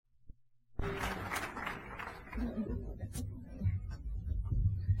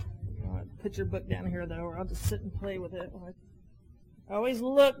put your book down here, though, or I'll just sit and play with it. I always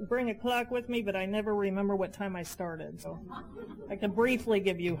bring a clock with me, but I never remember what time I started. So I can briefly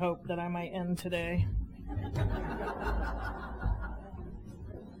give you hope that I might end today.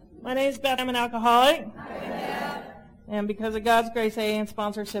 My name is Beth. I'm an alcoholic. And because of God's grace, AA, and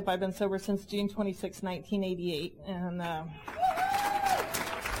sponsorship, I've been sober since June 26, 1988. And that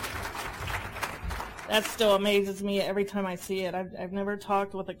still amazes me every time I see it. I've never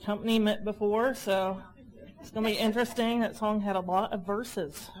talked with accompaniment before, so it's going to be interesting. That song had a lot of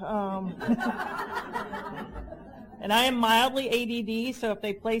verses. And I am mildly ADD, so if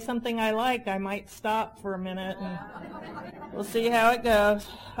they play something I like, I might stop for a minute, and we'll see how it goes.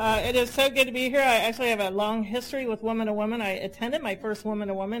 It is so good to be here. I actually have a long history with Woman to Woman. I attended my first Woman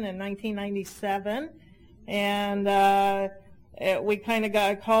to Woman in 1997, and we kind of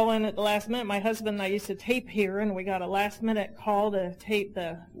got a call in at the last minute. My husband and I used to tape here, and we got a last-minute call to tape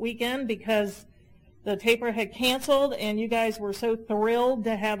the weekend because the taper had canceled, and you guys were so thrilled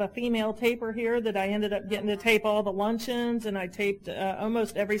to have a female taper here that I ended up getting to tape all the luncheons, and I taped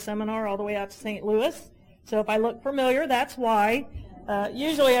almost every seminar all the way out to St. Louis. So if I look familiar, that's why.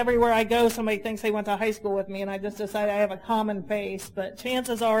 Usually everywhere I go, somebody thinks they went to high school with me, and I just decide I have a common face. But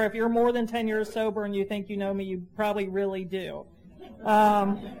chances are, if you're more than 10 years sober and you think you know me, you probably really do.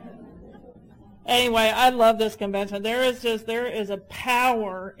 Anyway, I love this convention. There is a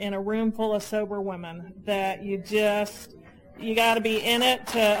power in a room full of sober women that you got to be in it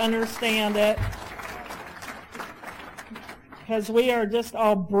to understand it. Because we are just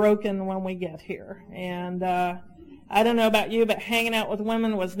all broken when we get here. And I don't know about you, but hanging out with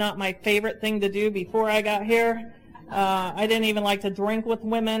women was not my favorite thing to do before I got here. I didn't even like to drink with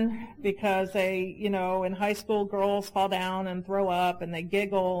women because they, in high school, girls fall down and throw up and they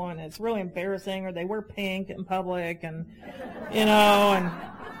giggle and it's really embarrassing, or they wear pink in public, and, and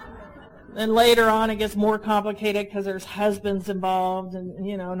then later on it gets more complicated because there's husbands involved, and,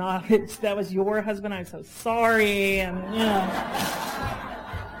 that was your husband, I'm so sorry, and,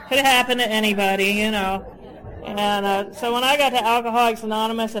 could happen to anybody, And so when I got to Alcoholics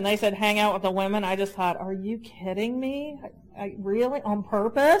Anonymous and they said hang out with the women, I just thought, are you kidding me? I really, on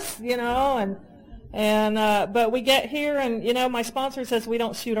purpose, but we get here and, my sponsor says we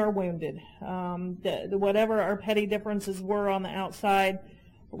don't shoot our wounded. Whatever our petty differences were on the outside,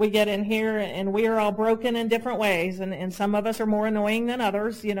 we get in here and we are all broken in different ways, and some of us are more annoying than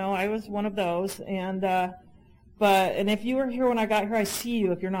others. I was one of those, and if you were here when I got here, I see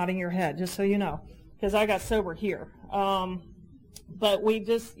you if you're nodding your head, just so you know. Because I got sober here. But we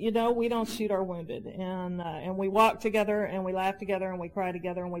just, we don't shoot our wounded. And we walk together, and we laugh together, and we cry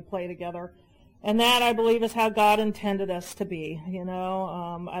together, and we play together. And that, I believe, is how God intended us to be,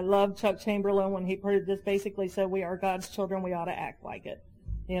 I love Chuck Chamberlain when he just basically said we are God's children, we ought to act like it,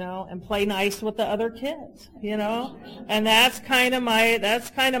 and play nice with the other kids, And that's kind of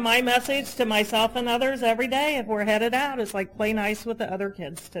my message to myself and others every day if we're headed out. It's like play nice with the other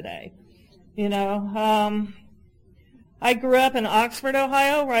kids today. I grew up in Oxford,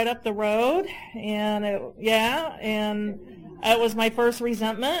 Ohio, right up the road, and it was my first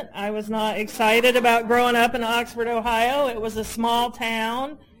resentment. I was not excited about growing up in Oxford, Ohio. It was a small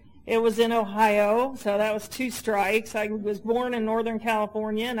town. It was in Ohio, so that was 2 strikes. I was born in Northern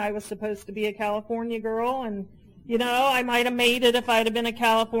California, and I was supposed to be a California girl, and, I might have made it if I'd have been a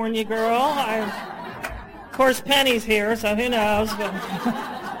California girl. Of course, Penny's here, so who knows,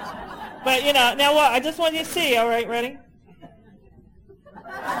 But, now what? I just want you to see. All right, ready?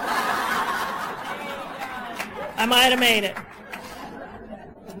 I might have made it.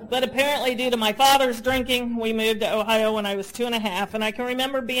 But apparently, due to my father's drinking, we moved to Ohio when I was 2.5. And I can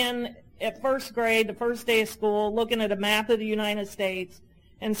remember being at first grade, the first day of school, looking at a map of the United States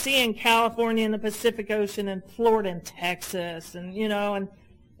and seeing California and the Pacific Ocean and Florida and Texas and,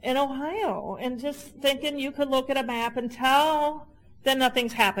 and Ohio. And just thinking you could look at a map and tell that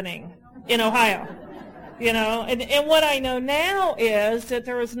nothing's happening in Ohio, and what I know now is that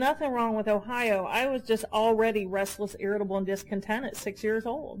there was nothing wrong with Ohio. I was just already restless, irritable, and discontent at 6 years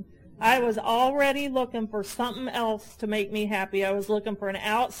old. I was already looking for something else to make me happy. I was looking for an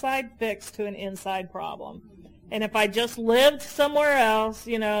outside fix to an inside problem. And if I just lived somewhere else,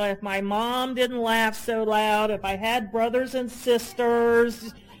 if my mom didn't laugh so loud, if I had brothers and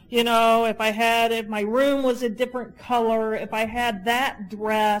sisters, if my room was a different color, if I had that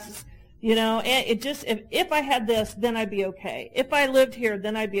dress, if I had this, then I'd be okay. If I lived here,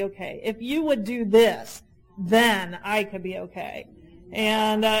 then I'd be okay. If you would do this, then I could be okay.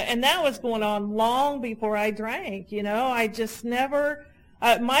 And that was going on long before I drank, I just never,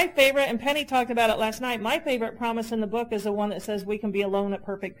 My favorite, and Penny talked about it last night, my favorite promise in the book is the one that says we can be alone at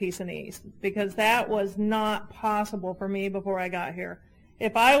perfect peace and ease, because that was not possible for me before I got here.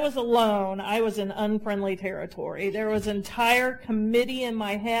 If I was alone, I was in unfriendly territory. There was an entire committee in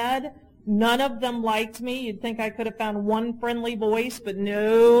my head. None of them liked me. You'd think I could have found one friendly voice, but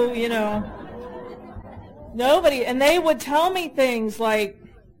no, nobody. And they would tell me things like,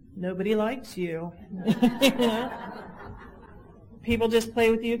 nobody likes you. People just play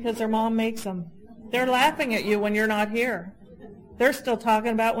with you because their mom makes them. They're laughing at you when you're not here. They're still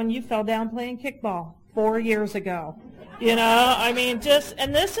talking about when you fell down playing kickball 4 years ago. And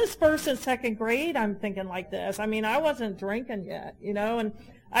this is first and second grade, I'm thinking like this. I wasn't drinking yet, and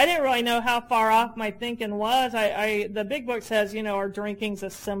I didn't really know how far off my thinking was. The big book says, our drinking's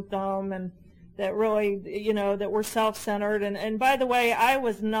a symptom, and that really, that we're self-centered. And by the way, I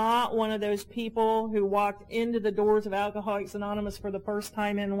was not one of those people who walked into the doors of Alcoholics Anonymous for the first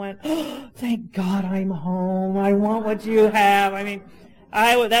time and went, oh, thank God I'm home. I want what you have.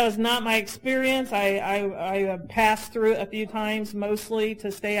 That was not my experience. I passed through it a few times, mostly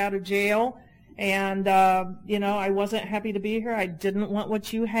to stay out of jail. And, I wasn't happy to be here. I didn't want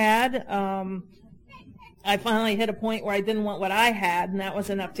what you had. I finally hit a point where I didn't want what I had, and that was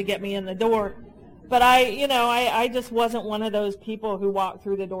enough to get me in the door. But I just wasn't one of those people who walked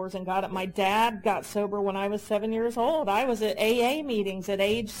through the doors and got it. My dad got sober when I was 7 years old. I was at AA meetings at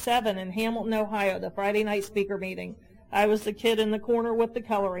age 7 in Hamilton, Ohio, the Friday night speaker meeting. I was the kid in the corner with the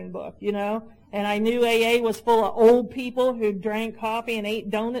coloring book, and I knew AA was full of old people who drank coffee and ate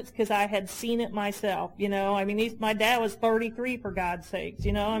donuts because I had seen it myself, my dad was 33, for God's sakes,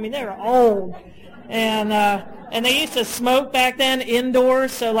 they were old. And they used to smoke back then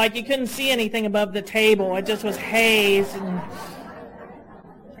indoors, so like you couldn't see anything above the table. It just was haze.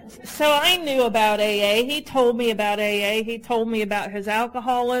 So I knew about AA. He told me about AA. He told me about his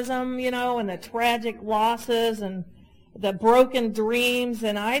alcoholism, and the tragic losses and the broken dreams.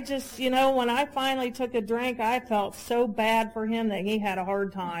 And I just, when I finally took a drink, I felt so bad for him that he had a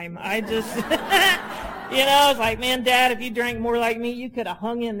hard time. I just, it's like, man, Dad, if you drank more like me, you could have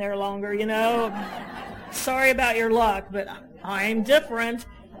hung in there longer, Sorry about your luck, but I'm different.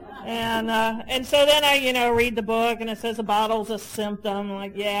 And so then I, read the book, and it says a bottle's a symptom. I'm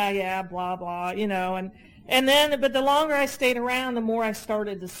like, yeah, blah, blah, And then, but the longer I stayed around, the more I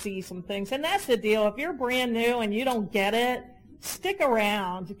started to see some things. And that's the deal. If you're brand new and you don't get it, stick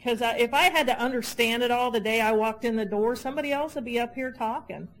around. Because if I had to understand it all the day I walked in the door, somebody else would be up here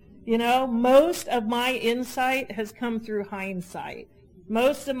talking. Most of my insight has come through hindsight.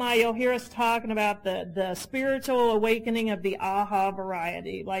 Most of you'll hear us talking about the spiritual awakening of the aha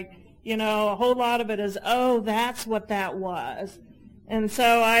variety. Like, a whole lot of it is, oh, that's what that was. And so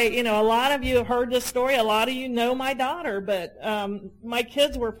a lot of you have heard this story. A lot of you know my daughter, but my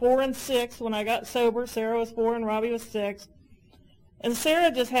kids were 4 and 6 when I got sober. Sarah was 4 and Robbie was 6. And Sarah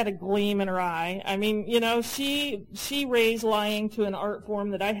just had a gleam in her eye. She raised lying to an art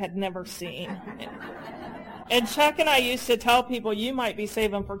form that I had never seen. And Chuck and I used to tell people, you might be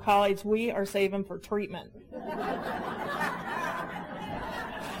saving for college. We are saving for treatment.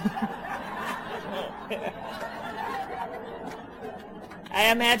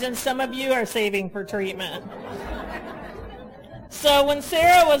 I imagine some of you are saving for treatment. So when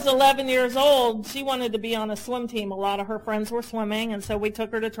Sarah was 11 years old, she wanted to be on a swim team. A lot of her friends were swimming, and so we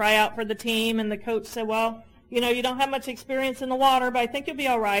took her to try out for the team, and the coach said, well, you don't have much experience in the water, but I think you'll be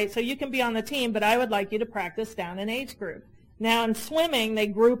all right, so you can be on the team, but I would like you to practice down in age group. Now, in swimming, they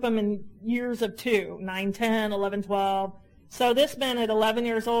group them in years of 2, 9, 10, 11, 12. So this man at 11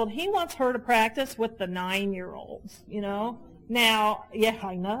 years old, he wants her to practice with the 9-year-olds, Now, yeah,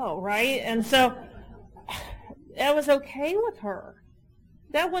 I know, right? And so that was okay with her.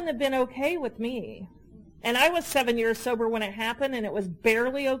 That wouldn't have been okay with me. And I was 7 years sober when it happened, and it was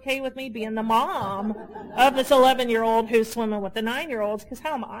barely okay with me being the mom of this 11-year-old who's swimming with the 9-year-olds, because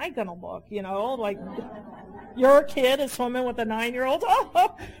how am I going to look, like your kid is swimming with the 9-year-olds?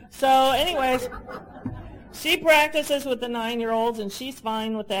 Oh. So anyways, she practices with the 9-year-olds, and she's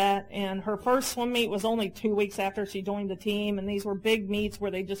fine with that. And her first swim meet was only 2 weeks after she joined the team, and these were big meets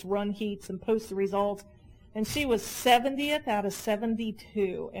where they just run heats and post the results. And she was 70th out of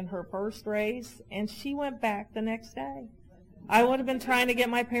 72 in her first race, and she went back the next day. I would have been trying to get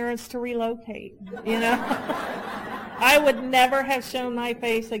my parents to relocate, I would never have shown my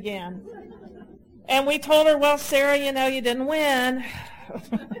face again. And we told her, well, Sarah, you didn't win.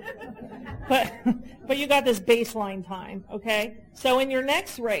 But you got this baseline time, okay? So in your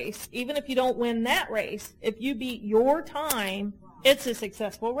next race, even if you don't win that race, if you beat your time, it's a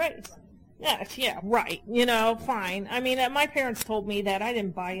successful race. Yeah, right. Fine. I mean, my parents told me that. I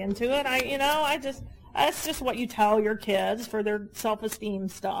didn't buy into it. That's just what you tell your kids for their self-esteem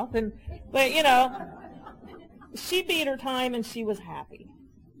stuff. But she beat her time and she was happy.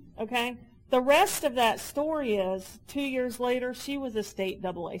 Okay? The rest of that story is 2 years later, she was a state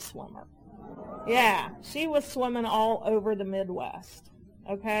AA swimmer. Yeah, she was swimming all over the Midwest.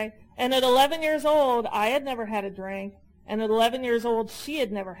 Okay? And at 11 years old, I had never had a drink. And at 11 years old, she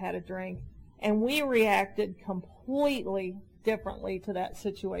had never had a drink. And we reacted completely differently to that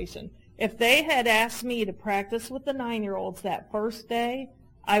situation. If they had asked me to practice with the 9-year-olds that first day,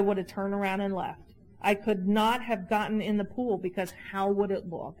 I would have turned around and left. I could not have gotten in the pool because how would it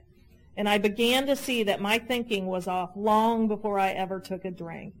look? And I began to see that my thinking was off long before I ever took a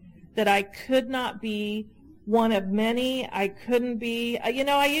drink, that I could not be one of many. I couldn't be,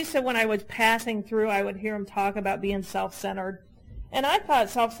 I used to, when I was passing through, I would hear them talk about being self-centered. And I thought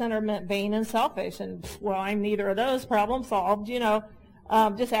self-centered meant vain and selfish. And, well, I'm neither of those. Problem solved,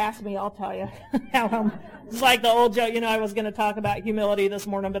 Just ask me, I'll tell you. It's like the old joke, I was going to talk about humility this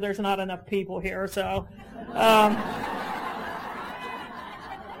morning, but there's not enough people here, so.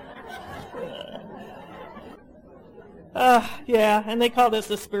 Yeah, and they call this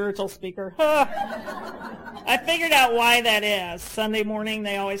the spiritual speaker. I figured out why that is. Sunday morning,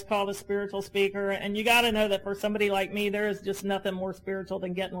 they always call the spiritual speaker, and you got to know that for somebody like me, there is just nothing more spiritual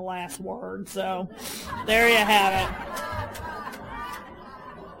than getting the last word. So, there you have it.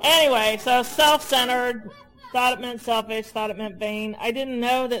 Anyway, so self-centered, thought it meant selfish, thought it meant vain. I didn't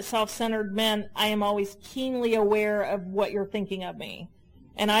know that self-centered meant I am always keenly aware of what you're thinking of me.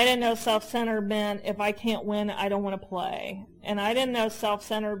 And I didn't know self-centered meant if I can't win, I don't want to play. And I didn't know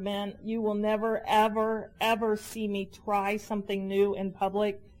self-centered meant you will never, ever, ever see me try something new in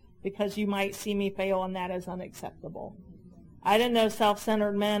public because you might see me fail and that is unacceptable. I didn't know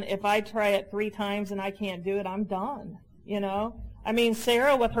self-centered meant if I try it 3 times and I can't do it, I'm done. I mean,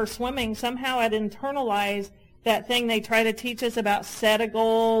 Sarah with her swimming, somehow I'd internalized that thing they try to teach us about set a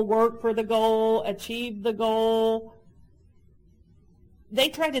goal, work for the goal, achieve the goal. They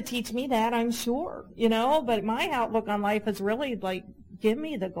tried to teach me that, I'm sure, but my outlook on life is really like, give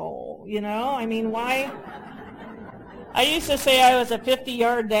me the goal, I mean, why? I used to say I was a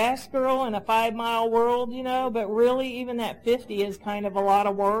 50-yard dash girl in a 5-mile world, but really even that 50 is kind of a lot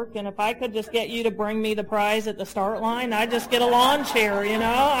of work, and if I could just get you to bring me the prize at the start line, I'd just get a lawn chair,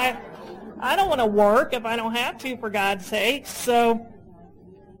 I don't want to work if I don't have to, for God's sake, so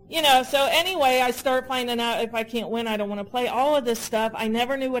anyway, I start finding out if I can't win, I don't want to play. All of this stuff, I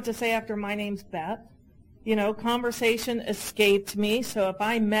never knew what to say after my name's Beth. Conversation escaped me. So if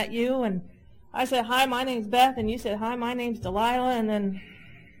I met you and I said, hi, my name's Beth, and you said, hi, my name's Delilah, and then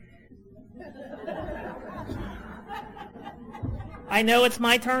I know it's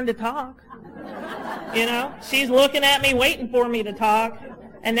my turn to talk. She's looking at me, waiting for me to talk.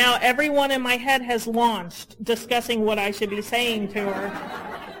 And now everyone in my head has launched discussing what I should be saying to her.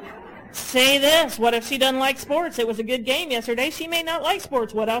 Say this. What if she doesn't like sports? It was a good game yesterday. She may not like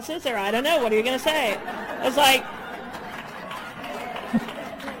sports. What else is there? I don't know. What are you going to say? It's like,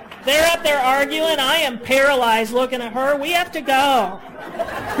 they're up there arguing. I am paralyzed looking at her. We have to go.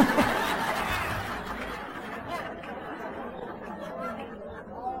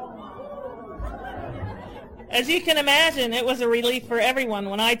 As you can imagine, it was a relief for everyone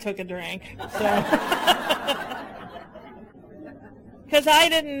when I took a drink. Because I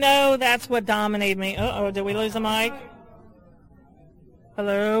didn't know that's what dominated me. Uh-oh, did we lose the mic?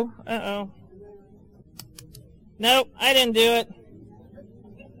 Hello? Uh-oh. Nope, I didn't do it.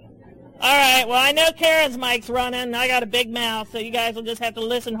 All right, well, I know Karen's mic's running. I got a big mouth, so you guys will just have to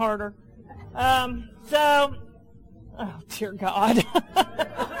listen harder. Oh, dear God.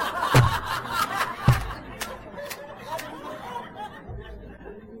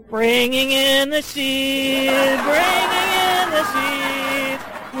 Bringing in the sheep, bringing in the sheep,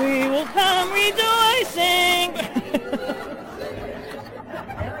 we will come rejoicing.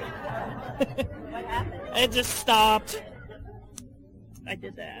 It just stopped. I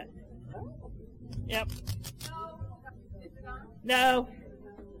did that. Yep. No.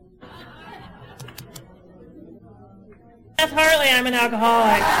 Beth Hartley, I'm an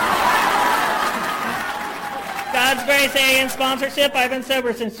alcoholic. God's Grace AA sponsorship. I've been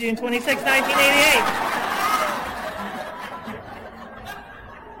sober since June 26, 1988.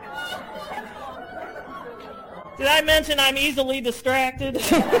 Did I mention I'm easily distracted?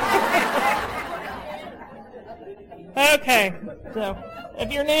 Okay, so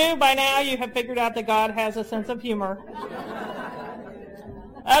if you're new by now, you have figured out that God has a sense of humor.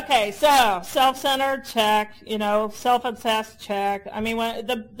 Okay, so self-centered, check. Self-obsessed, check. I mean, when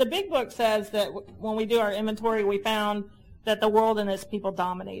the big book says that when we do our inventory, we found that the world and its people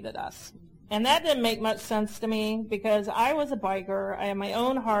dominated us. And that didn't make much sense to me because I was a biker. I had my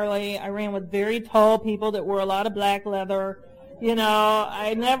own Harley. I ran with very tall people that wore a lot of black leather.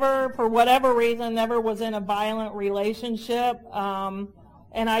 I never, for whatever reason, never was in a violent relationship.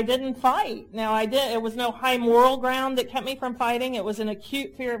 And I didn't fight. Now, it was no high moral ground that kept me from fighting. It was an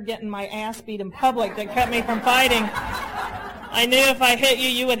acute fear of getting my ass beat in public that kept me from fighting. I knew if I hit you,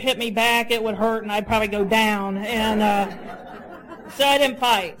 you would hit me back, it would hurt, and I'd probably go down. And so I didn't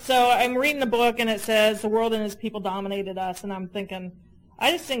fight. So I'm reading the book, and it says the world and its people dominated us, and I'm thinking,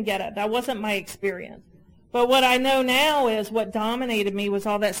 I just didn't get it. That wasn't my experience. But what I know now is what dominated me was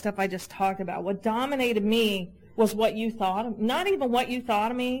all that stuff I just talked about. What dominated me was what you thought of, not even what you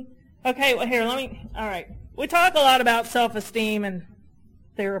thought of me. Okay, well, here, all right. We talk a lot about self-esteem and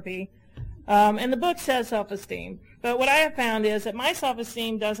therapy, and the book says self-esteem. But what I have found is that my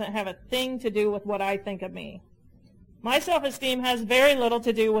self-esteem doesn't have a thing to do with what I think of me. My self-esteem has very little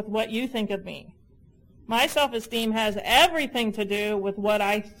to do with what you think of me. My self-esteem has everything to do with what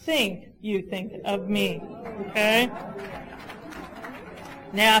I think you think of me, okay?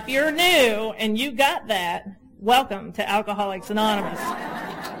 Now, if you're new and you got that, welcome to Alcoholics Anonymous.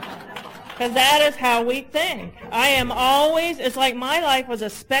 Because that is how we think. It's like my life was a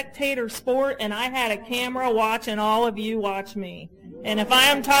spectator sport, and I had a camera watching all of you watch me. And if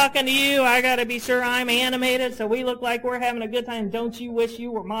I'm talking to you, I got to be sure I'm animated so we look like we're having a good time. Don't you wish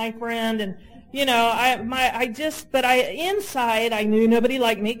you were my friend? And, inside, I knew nobody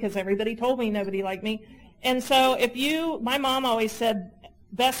liked me because everybody told me nobody liked me. And so my mom always said,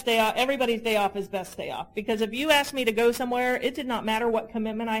 best day off, everybody's day off is best day off. Because if you asked me to go somewhere, it did not matter what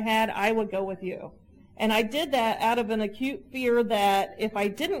commitment I had, I would go with you. And I did that out of an acute fear that if I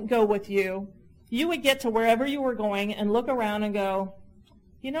didn't go with you, you would get to wherever you were going and look around and go,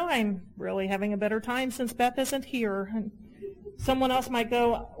 I'm really having a better time since Beth isn't here. And someone else might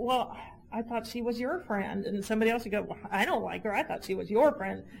go, well, I thought she was your friend. And somebody else would go, well, I don't like her. I thought she was your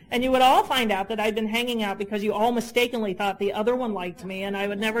friend. And you would all find out that I'd been hanging out because you all mistakenly thought the other one liked me and I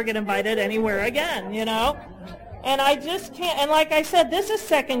would never get invited anywhere again, And I just can't. And like I said, this is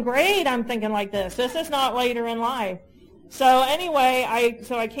second grade. I'm thinking like this. This is not later in life. So anyway,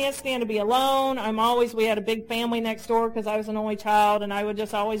 I can't stand to be alone. We had a big family next door because I was an only child, and I would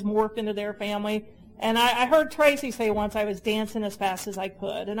just always morph into their family. And I heard Tracy say once I was dancing as fast as I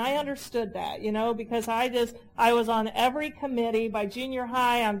could, and I understood that, because I was on every committee. By junior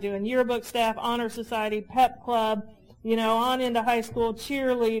high, I'm doing yearbook staff, honor society, pep club, on into high school,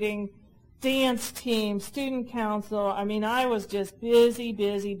 cheerleading, dance team, student council. I mean, I was just busy.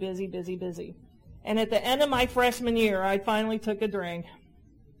 And at the end of my freshman year, I finally took a drink.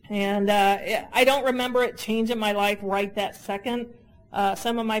 And I don't remember it changing my life right that second.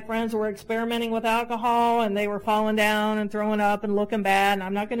 Some of my friends were experimenting with alcohol, and they were falling down and throwing up and looking bad, and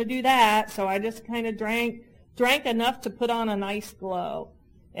I'm not going to do that. So I just kind of drank enough to put on a nice glow.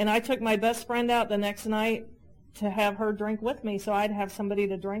 And I took my best friend out the next night to have her drink with me so I'd have somebody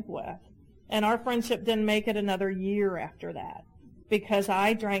to drink with. And our friendship didn't make it another year after that, because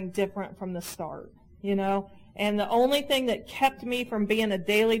I drank different from the start, And the only thing that kept me from being a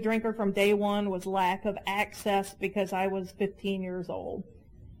daily drinker from day one was lack of access because I was 15 years old.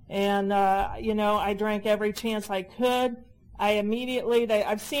 And, I drank every chance I could.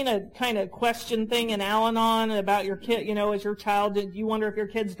 I've seen a kind of question thing in Al-Anon about your kid, as your child, do you wonder if your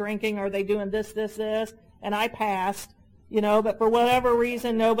kid's drinking? Are they doing this? And I passed, but for whatever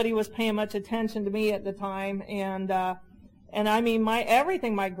reason, nobody was paying much attention to me at the time. And I mean,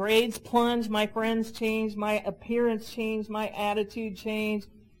 everything, my grades plunged, my friends changed, my appearance changed, my attitude changed.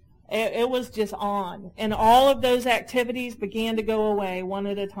 It was just on. And all of those activities began to go away one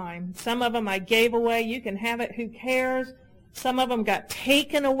at a time. Some of them I gave away. You can have it. Who cares? Some of them got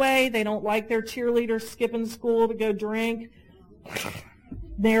taken away. They don't like their cheerleaders skipping school to go drink.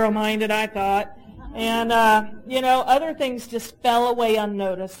 Narrow-minded, I thought. And, other things just fell away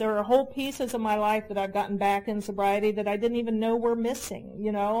unnoticed. There are whole pieces of my life that I've gotten back in sobriety that I didn't even know were missing.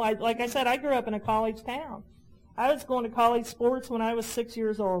 Like I said, I grew up in a college town. I was going to college sports when I was 6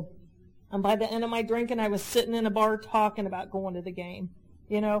 years old. And by the end of my drinking, I was sitting in a bar talking about going to the game.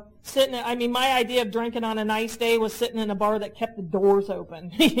 My idea of drinking on a nice day was sitting in a bar that kept the doors open.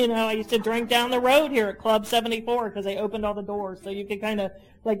 I used to drink down the road here at Club 74 because they opened all the doors so you could kind of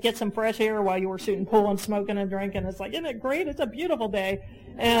get some fresh air while you were shooting pool and smoking and drinking. It's like, isn't it great? It's a beautiful day.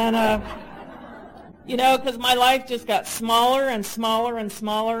 And, because my life just got smaller and smaller and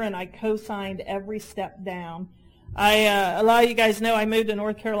smaller, and I co-signed every step down. A lot of you guys know I moved to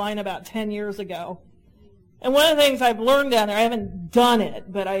North Carolina about 10 years ago. And one of the things I've learned down there, I haven't done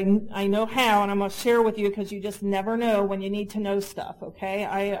it, but I know how, and I'm going to share with you because you just never know when you need to know stuff, okay?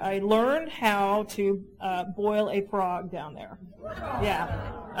 I learned how to boil a frog down there.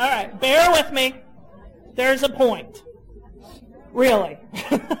 Yeah. All right, bear with me. There's a point. Really.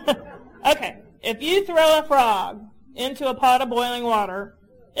 Okay, if you throw a frog into a pot of boiling water,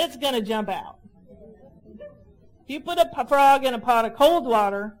 it's going to jump out. If you put a frog in a pot of cold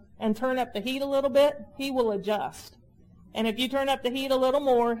water and turn up the heat a little bit, he will adjust. And if you turn up the heat a little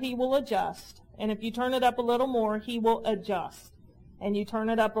more, he will adjust. And if you turn it up a little more, he will adjust. And you turn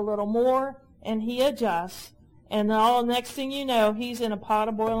it up a little more, and he adjusts. And all next thing you know, he's in a pot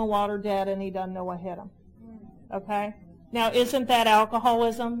of boiling water dead, and he doesn't know what hit him. Okay? Now, isn't that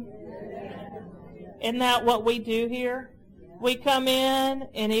alcoholism? Isn't that what we do here? We come in,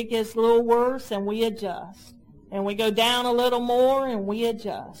 and it gets a little worse, and we adjust. And we go down a little more, and we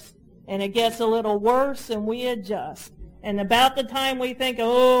adjust. And it gets a little worse, and we adjust. And about the time we think,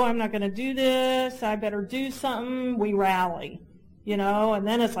 oh, I'm not going to do this, I better do something, we rally. You know, and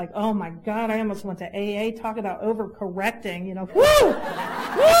then it's like, oh, my God, I almost went to AA. Talk about overcorrecting, you know. Woo!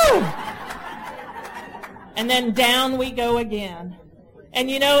 Woo! And then down we go again. And,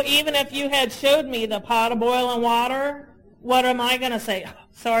 you know, even if you had showed me the pot of boiling water, what am I going to say?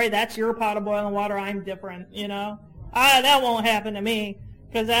 Sorry, that's your pot of boiling water. I'm different, you know. That won't happen to me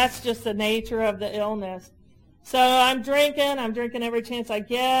because that's just the nature of the illness. So I'm drinking every chance I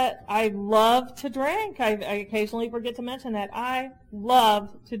get. I love to drink. I occasionally forget to mention that. I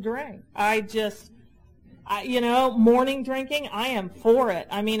love to drink. You know, morning drinking, I am for it.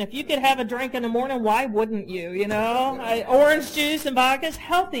 I mean, if you could have a drink in the morning, why wouldn't you, you know? Orange juice and vodka is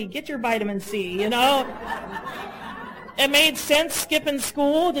healthy. Get your vitamin C, you know? It made sense skipping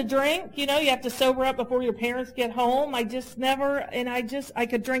school to drink. You know, you have to sober up before your parents get home. I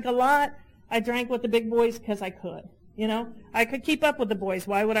could drink a lot. I drank with the big boys because I could, you know. I could keep up with the boys.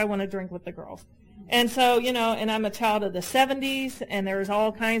 Why would I want to drink with the girls? And so, you know, and I'm a child of the 70s, and there's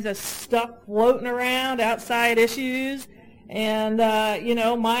all kinds of stuff floating around, outside issues. And, you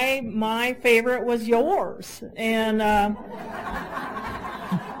know, my favorite was yours. And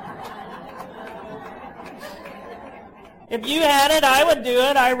if you had it, I would do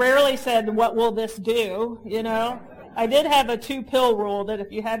it. I rarely said, what will this do, you know. I did have a 2-pill rule that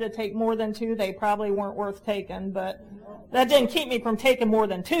if you had to take more than 2, they probably weren't worth taking, but that didn't keep me from taking more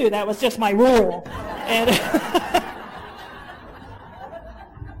than 2. That was just my rule. And,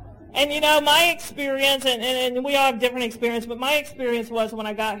 and you know, my experience, and we all have different experience, but my experience was when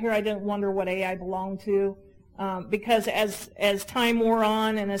I got here, I didn't wonder what AA I belonged to, because as time wore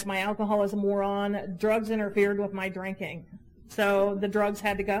on and as my alcoholism wore on, drugs interfered with my drinking. So the drugs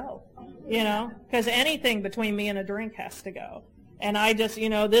had to go, you know, because anything between me and a drink has to go. And I just, you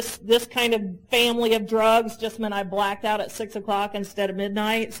know, this kind of family of drugs just meant I blacked out at 6 o'clock instead of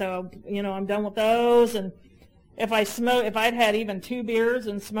midnight. So, you know, I'm done with those. And if I'd had even 2 beers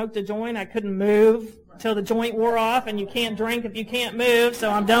and smoked a joint, I couldn't move till the joint wore off. And you can't drink if you can't move. So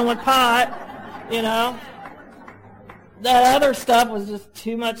I'm done with pot, you know. That other stuff was just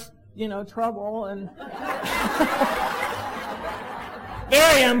too much, you know, trouble and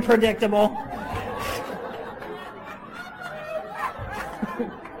very unpredictable.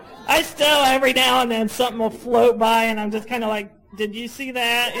 I still, every now and then, something will float by, and I'm just kind of like, did you see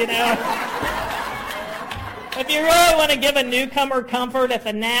that? You know? If you really want to give a newcomer comfort, if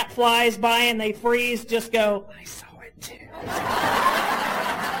a gnat flies by and they freeze, just go, I saw it too.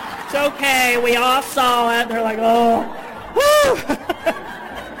 It's okay, we all saw it. They're like, oh, whoo!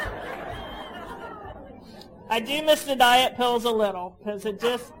 I do miss the diet pills a little, because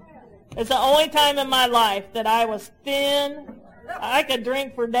it's the only time in my life that I was thin, I could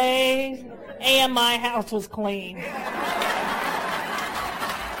drink for days, and my house was clean.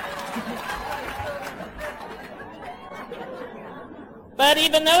 But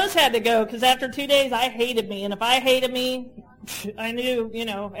even those had to go, because after 2 days, I hated me. And if I hated me, I knew, you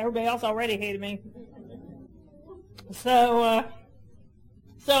know, everybody else already hated me. So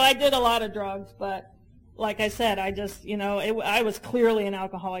I did a lot of drugs, but like I said, I just, you know, I was clearly an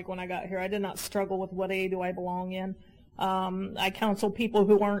alcoholic when I got here. I did not struggle with what A do I belong in. I counsel people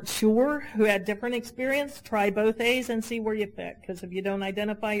who aren't sure, who had different experience, try both A's and see where you fit, because if you don't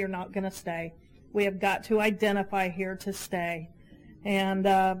identify, you're not going to stay. We have got to identify here to stay. And,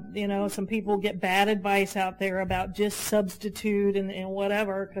 you know, some people get bad advice out there about just substitute and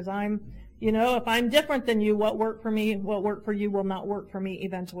whatever, because you know, if I'm different than you, what worked for me, what worked for you will not work for me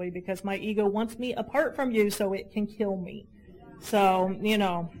eventually, because my ego wants me apart from you so it can kill me. So, you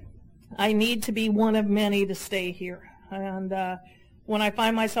know, I need to be one of many to stay here. And when I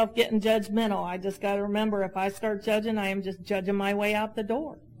find myself getting judgmental, I just got to remember, if I start judging, I am just judging my way out the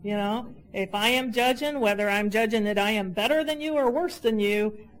door. You know, if I am judging, whether I'm judging that I am better than you or worse than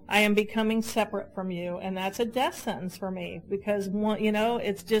you, I am becoming separate from you, and that's a death sentence for me, because, you know,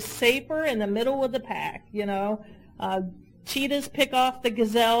 it's just safer in the middle of the pack. You know, cheetahs pick off the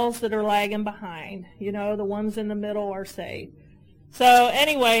gazelles that are lagging behind. You know, the ones in the middle are safe. So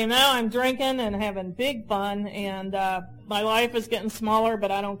anyway, now I'm drinking and having big fun, and my life is getting smaller,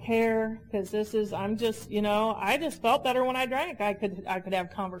 but I don't care, because I'm just, you know, I just felt better when I drank. I could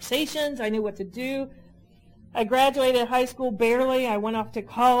have conversations. I knew what to do. I graduated high school barely. I went off to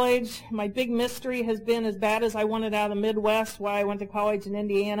college. My big mystery has been, as bad as I wanted out of the Midwest, why I went to college in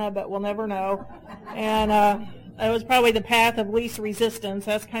Indiana, but we'll never know. And it was probably the path of least resistance.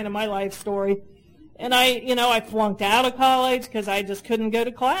 That's kind of my life story. And I flunked out of college because I just couldn't go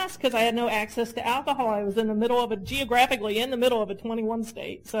to class because I had no access to alcohol. I was geographically in the middle of a 21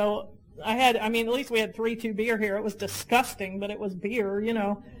 state. So at least we had 3-2 beer here. It was disgusting, but it was beer, you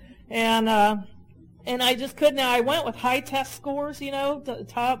know. And I just couldn't. I went with high test scores, you know,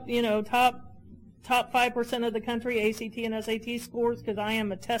 top 5% of the country, ACT and SAT scores, because I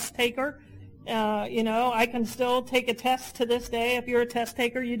am a test taker. You know, I can still take a test to this day. If you're a test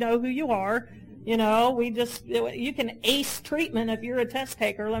taker, you know who you are. You know, you can ace treatment if you're a test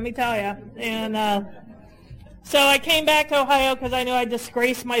taker, let me tell you. And so I came back to Ohio because I knew I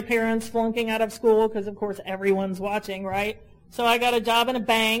disgraced my parents flunking out of school, because, of course, everyone's watching, right? So I got a job in a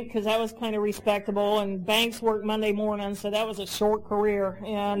bank because that was kind of respectable, and banks work Monday mornings, so that was a short career.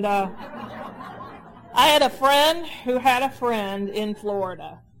 And I had a friend who had a friend in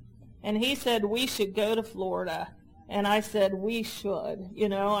Florida, and he said, we should go to Florida. And I said, we should, you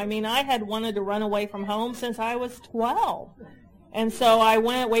know. I mean, I had wanted to run away from home since I was 12. And so I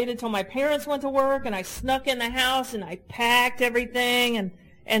waited till my parents went to work, and I snuck in the house, and I packed everything.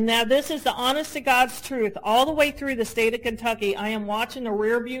 And now this is the honest to God's truth. All the way through the state of Kentucky, I am watching the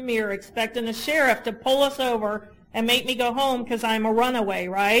rearview mirror, expecting the sheriff to pull us over and make me go home because I'm a runaway,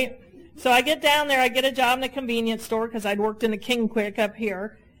 right? So I get down there, I get a job in a convenience store because I'd worked in a King Quick up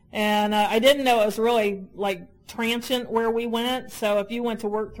here. And I didn't know it was really, like, transient where we went. So if you went to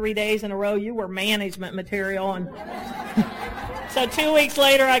work 3 days in a row, you were management material. And so 2 weeks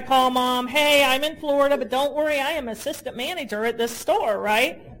later, I call Mom, hey, I'm in Florida, but don't worry, I am assistant manager at this store,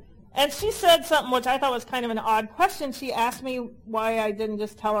 right? And she said something which I thought was kind of an odd question. She asked me why I didn't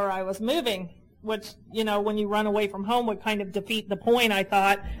just tell her I was moving, which, you know, when you run away from home would kind of defeat the point, I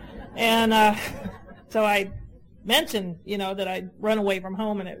thought. And so I mentioned, you know, that I'd run away from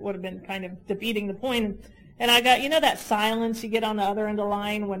home, and it would have been kind of defeating the point. And I got, you know, that silence you get on the other end of the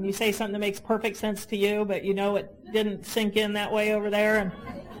line when you say something that makes perfect sense to you, but you know it didn't sink in that way over there, and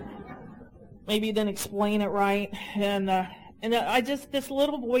maybe you didn't explain it right. And this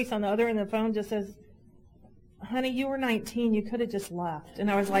little voice on the other end of the phone just says, honey, you were 19, you could have just left.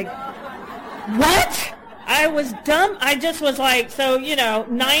 And I was like, what? I was dumb. I just was like, so, you know,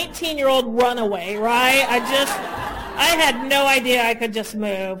 19-year-old runaway, right? I had no idea I could just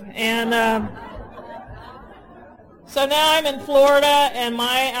move. And so now I'm in Florida, and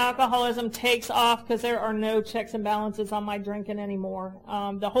my alcoholism takes off because there are no checks and balances on my drinking anymore.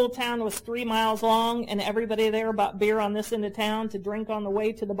 The whole town was 3 miles long, and everybody there bought beer on this end of town to drink on the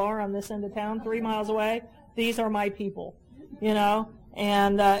way to the bar on this end of town, 3 miles away. These are my people, you know.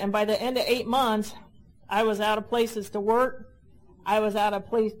 And by the end of 8 months, I was out of places to work. I was out of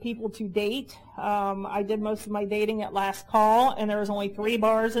people to date. I did most of my dating at Last Call, and there was only 3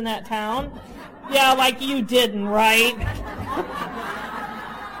 bars in that town. Yeah, like you didn't, right?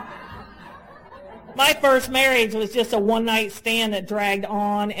 My first marriage was just a one-night stand that dragged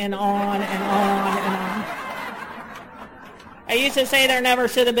on and on and on and on. I used to say there never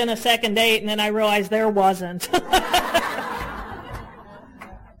should have been a second date, and then I realized there wasn't.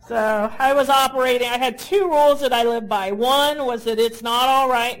 So I was operating. I had 2 rules that I lived by. One was that it's not all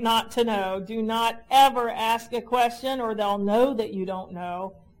right not to know. Do not ever ask a question, or they'll know that you don't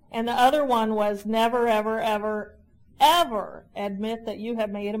know. And the other one was never, ever, ever, ever admit that you have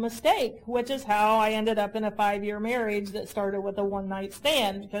made a mistake, which is how I ended up in a 5-year marriage that started with a one-night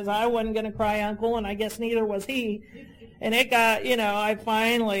stand, because I wasn't going to cry uncle, and I guess neither was he. And it got, you know,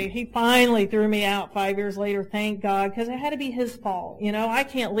 he finally threw me out 5 years later, thank God, because it had to be his fault. You know, I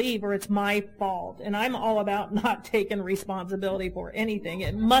can't leave or it's my fault. And I'm all about not taking responsibility for anything.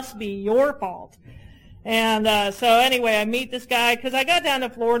 It must be your fault. And so anyway, I meet this guy, because I got down to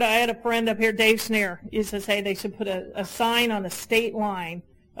Florida. I had a friend up here, Dave Schneer, used to say they should put a sign on the state line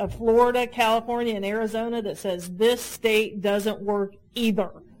of Florida, California, and Arizona that says, this state doesn't work either.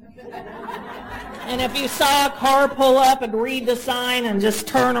 And if you saw a car pull up and read the sign and just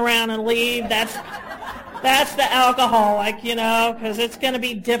turn around and leave, that's the alcoholic, because it's going to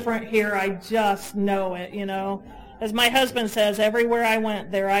be different here. I just know it, As my husband says, everywhere I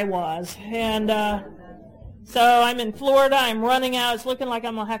went, there I was. And so I'm in Florida. I'm running out. It's looking like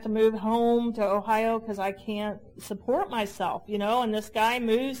I'm going to have to move home to Ohio because I can't support myself, And this guy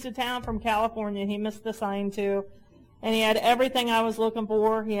moves to town from California. He missed the sign, too. And he had everything I was looking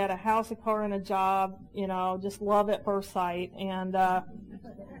for. He had a house, a car, and a job, just love at first sight. And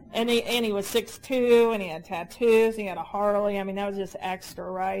he was 6'2", and he had tattoos, and he had a Harley. I mean, that was just extra,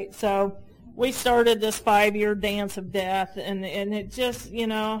 right? So we started this 5-year dance of death, and it just,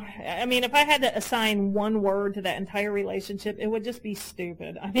 if I had to assign one word to that entire relationship, it would just be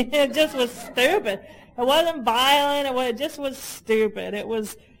stupid. I mean, it just was stupid. It wasn't violent. It just was stupid. It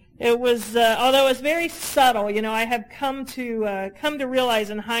was, although it was very subtle, I have come to realize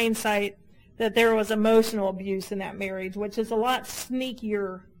in hindsight that there was emotional abuse in that marriage, which is a lot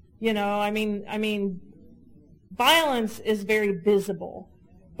sneakier, violence is very visible.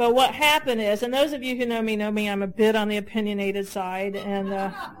 But what happened is, and those of you who know me, I'm a bit on the opinionated side and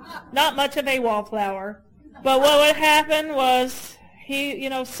not much of a wallflower. But what would happen was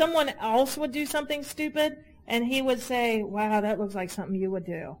someone else would do something stupid, and he would say, wow, that looks like something you would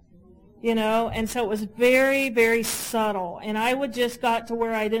do. And so it was very, very subtle. And I would just got to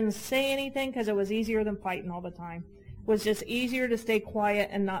where I didn't say anything because it was easier than fighting all the time. It was just easier to stay quiet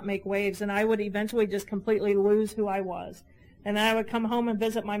and not make waves. And I would eventually just completely lose who I was. And then I would come home and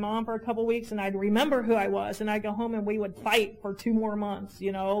visit my mom for a couple weeks, and I'd remember who I was. And I'd go home and we would fight for 2 more months,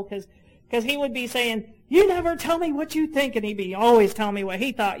 because he would be saying, you never tell me what you think. And he'd be always telling me what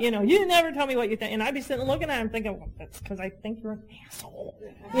he thought. You never tell me what you think. And I'd be sitting looking at him thinking, well, that's because I think you're an asshole.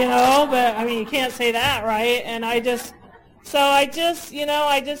 But, you can't say that, right? And I just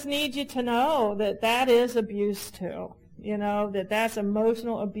need you to know that is abuse, too. That's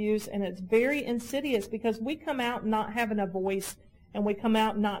emotional abuse. And it's very insidious because we come out not having a voice, and we come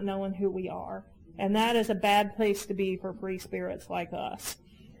out not knowing who we are. And that is a bad place to be for free spirits like us.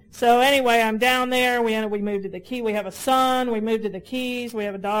 So anyway, I'm down there. We moved to the Keys. We have a son. We moved to the Keys. We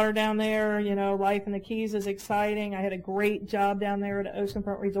have a daughter down there. Life in the Keys is exciting. I had a great job down there at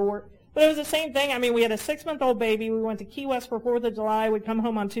Oceanfront Resort. But it was the same thing. We had a 6-month-old baby. We went to Key West for 4th of July. We'd come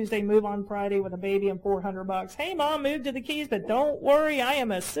home on Tuesday, move on Friday with a baby and $400. Hey, Mom, moved to the Keys, but don't worry, I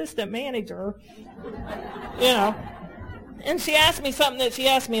am assistant manager. And she asked me something that she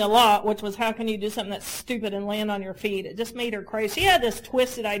asked me a lot, which was, how can you do something that's stupid and land on your feet? It just made her crazy. She had this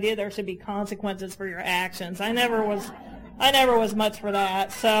twisted idea there should be consequences for your actions. I never was much for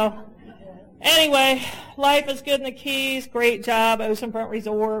that. So anyway, life is good in the Keys. Great job. Oceanfront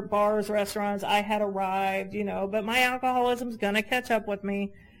Resort, bars, restaurants. I had arrived, but my alcoholism's going to catch up with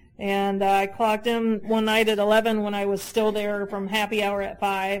me. And I clocked in one night at 11 when I was still there from happy hour at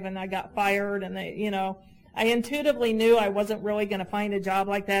 5, and I got fired, and I intuitively knew I wasn't really going to find a job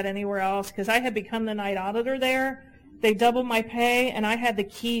like that anywhere else because I had become the night auditor there. They doubled my pay, and I had the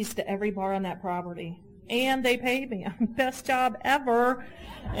keys to every bar on that property. And they paid me. Best job ever.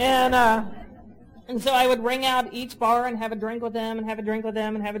 And so I would ring out each bar and have a drink with them and have a drink with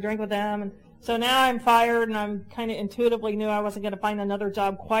them and have a drink with them. And so now I'm fired, and I'm kind of intuitively knew I wasn't going to find another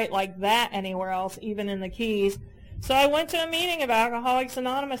job quite like that anywhere else, even in the Keys. So I went to a meeting of Alcoholics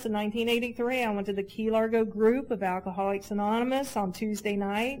Anonymous in 1983. I went to the Key Largo group of Alcoholics Anonymous on Tuesday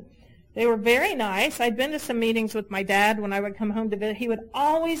night. They were very nice. I'd been to some meetings with my dad when I would come home to visit. He would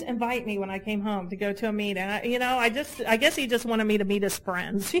always invite me when I came home to go to a meeting. I guess he just wanted me to meet his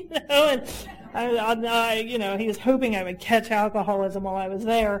friends, and he was hoping I would catch alcoholism while I was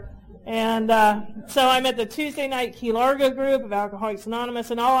there. And so I'm at the Tuesday night Key Largo group of Alcoholics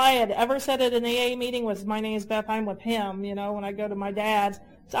Anonymous, and all I had ever said at an AA meeting was, my name is Beth, I'm with him, when I go to my dad's.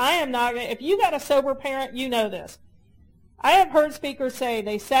 So I am not going to, if you got a sober parent, you know this. I have heard speakers say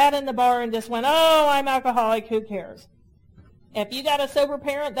they sat in the bar and just went, oh, I'm alcoholic, who cares? If you got a sober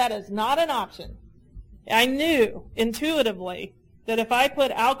parent, that is not an option. I knew intuitively that if I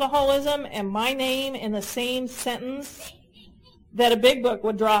put alcoholism and my name in the same sentence, that a big book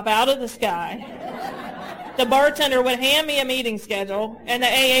would drop out of the sky. The bartender would hand me a meeting schedule, and the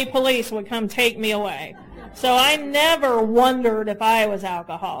AA police would come take me away. So I never wondered if I was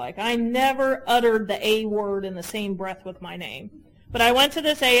alcoholic. I never uttered the A word in the same breath with my name. But I went to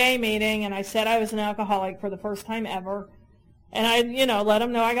this AA meeting, and I said I was an alcoholic for the first time ever. And I, let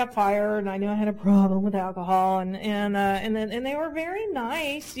them know I got fired, and I knew I had a problem with alcohol, and they were very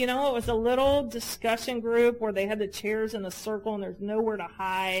nice. It was a little discussion group where they had the chairs in a circle, and there's nowhere to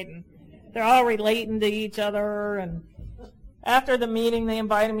hide, and they're all relating to each other, and after the meeting, they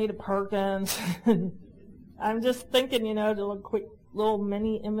invited me to Perkins. I'm just thinking, do a quick little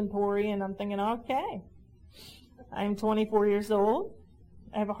mini inventory, and I'm thinking, okay, I'm 24 years old.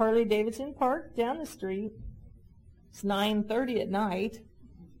 I have a Harley Davidson parked down the street. It's 9:30 at night,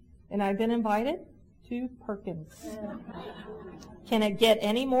 and I've been invited to Perkins. Can it get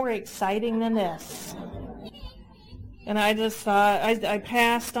any more exciting than this? And I just thought, I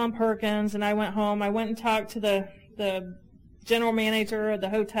passed on Perkins, and I went home. I went and talked to the general manager of the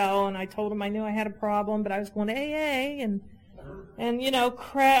hotel, and I told him I knew I had a problem, but I was going to AA, and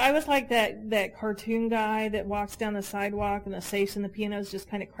I was like that cartoon guy that walks down the sidewalk and the safes and the pianos just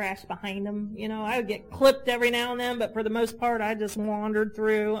kind of crash behind him. I would get clipped every now and then, but for the most part, I just wandered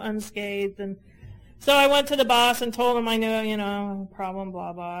through unscathed. And so I went to the boss and told him I knew, problem,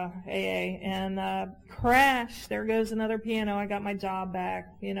 blah, blah, AA. And crash, there goes another piano. I got my job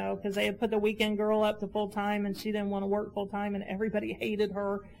back, because they had put the weekend girl up to full-time, and she didn't want to work full-time, and everybody hated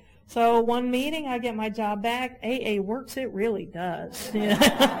her. So one meeting, I get my job back. AA works, it really does.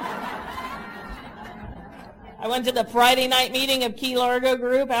 I went to the Friday night meeting of Key Largo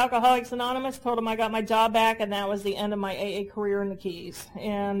Group, Alcoholics Anonymous, told them I got my job back, and that was the end of my AA career in the Keys.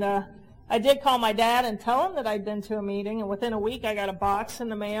 And I did call my dad and tell him that I'd been to a meeting, and within a week I got a box in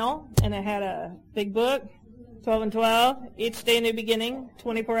the mail, and it had a big book, 12 and 12, each day a new beginning,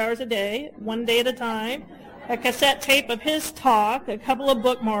 24 hours a day, one day at a time. A cassette tape of his talk, a couple of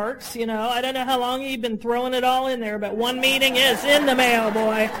bookmarks, I don't know how long he'd been throwing it all in there, but one meeting is in the mail,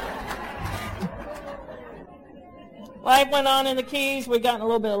 boy. Life went on in the Keys. We got in a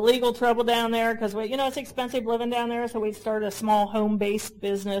little bit of legal trouble down there because, it's expensive living down there, so we started a small home-based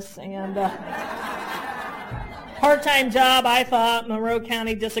business. And part-time job, I thought. Monroe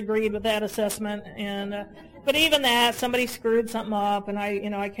County disagreed with that assessment. And but even that, somebody screwed something up, and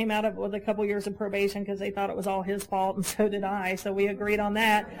I came out of it with a couple years of probation because they thought it was all his fault, and so did I. So we agreed on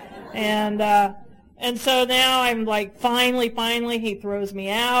that. And so now I'm like, finally, he throws me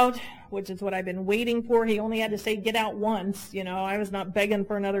out, which is what I've been waiting for. He only had to say, get out once. I was not begging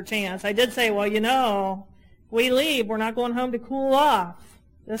for another chance. I did say, well, we leave. We're not going home to cool off.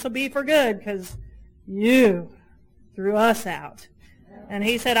 This will be for good because you threw us out. And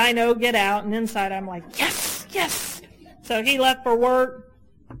he said, I know, get out. And inside I'm like, yes. So he left for work.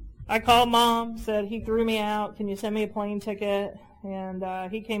 I called Mom, said he threw me out. Can you send me a plane ticket? And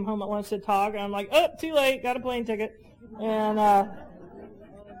he came home at lunch to talk. And I'm like, oh, too late, got a plane ticket. And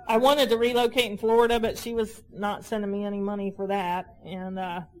I wanted to relocate in Florida, but she was not sending me any money for that. And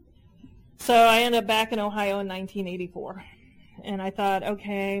so I ended up back in Ohio in 1984. And I thought,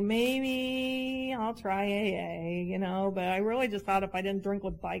 okay, maybe I'll try AA, but I really just thought if I didn't drink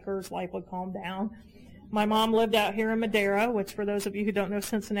with bikers, life would calm down. My mom lived out here in Madera, which for those of you who don't know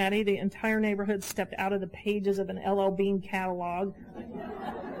Cincinnati, the entire neighborhood stepped out of the pages of an L.L. Bean catalog.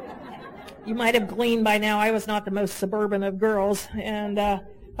 You might have gleaned by now I was not the most suburban of girls. And I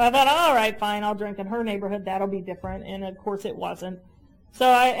thought, all right, fine, I'll drink in her neighborhood. That'll be different. And, of course, it wasn't. So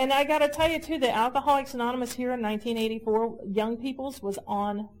I got to tell you, too, the Alcoholics Anonymous here in 1984, Young People's was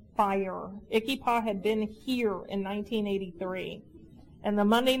on fire. Icky Pa had been here in 1983. And the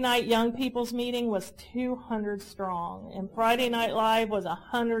Monday night Young People's meeting was 200 strong. And Friday Night Live was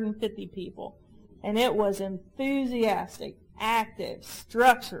 150 people. And it was enthusiastic, active,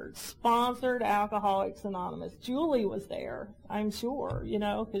 structured, sponsored Alcoholics Anonymous. Julie was there, I'm sure,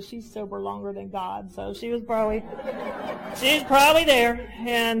 because she's sober longer than God. So she was probably there.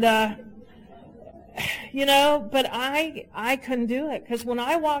 And, but I couldn't do it. Because when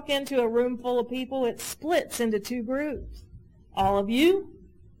I walk into a room full of people, it splits into two groups. All of you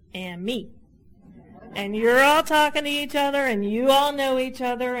and me. And you're all talking to each other, and you all know each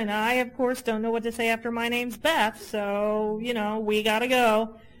other, and I, of course, don't know what to say after my name's Beth, so, we got to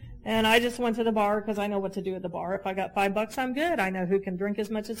go. And I just went to the bar because I know what to do at the bar. If I got $5, I'm good. I know who can drink as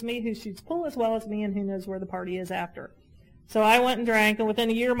much as me, who shoots pool as well as me, and who knows where the party is after. So I went and drank, and within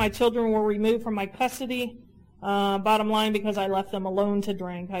a year, my children were removed from my custody. Bottom line, because I left them alone to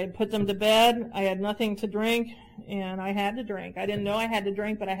drink. I had put them to bed. I had nothing to drink, and I had to drink. I didn't know I had to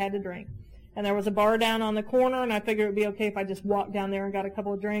drink, but I had to drink. And there was a bar down on the corner, and I figured it would be okay if I just walked down there and got a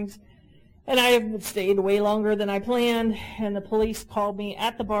couple of drinks. And I stayed way longer than I planned, and the police called me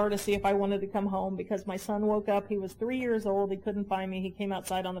at the bar to see if I wanted to come home because my son woke up. He was 3 years old. He couldn't find me. He came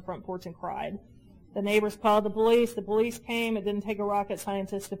outside on the front porch and cried. The neighbors called the police. The police came. It didn't take a rocket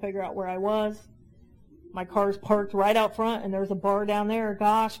scientist to figure out where I was. My car's parked right out front, and there's a bar down there.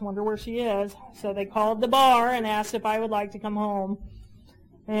 Gosh, wonder where she is. So they called the bar and asked if I would like to come home.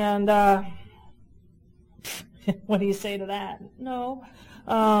 And what do you say to that? No.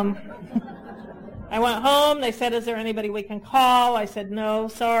 I went home. They said, is there anybody we can call? I said, no,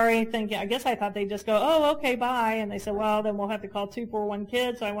 sorry. Thinking, I guess I thought they'd just go, oh, okay, bye. And they said, well, then we'll have to call 241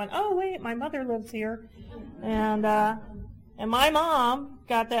 Kids. So I went, oh, wait, my mother lives here. And my mom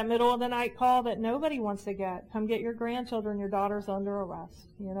got that middle of the night call that nobody wants to get. Come get your grandchildren. Your daughter's under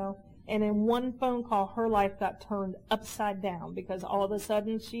arrest, you know. And in one phone call, her life got turned upside down because all of a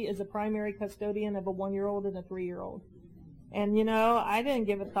sudden she is a primary custodian of a 1-year-old and a 3-year-old. And, you know, I didn't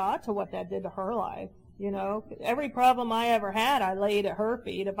give a thought to what that did to her life. You know, every problem I ever had, I laid at her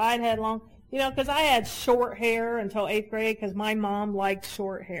feet. If I'd had long, you know, because I had short hair until 8th grade because my mom liked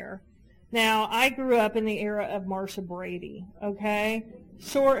short hair. Now, I grew up in the era of Marsha Brady, okay?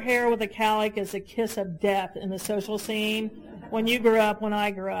 Short hair with a cowlick is a kiss of death in the social scene when you grew up, when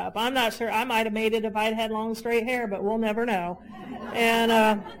I grew up. I'm not sure. I might have made it if I'd had long, straight hair, but we'll never know.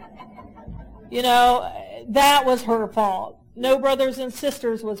 And, you know, that was her fault. No brothers and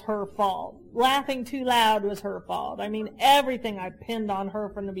sisters was her fault. Laughing too loud was her fault. I mean, everything I pinned on her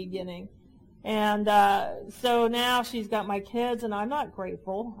from the beginning. And so now she's got my kids, and I'm not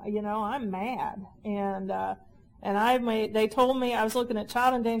grateful. You know, I'm mad. And they told me, I was looking at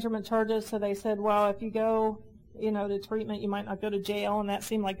child endangerment charges, so they said, well, if you go, you know, to treatment, you might not go to jail, and that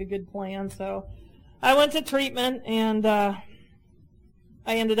seemed like a good plan. So I went to treatment, and I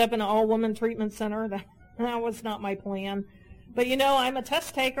ended up in an all-woman treatment center. That was not my plan. But, you know, I'm a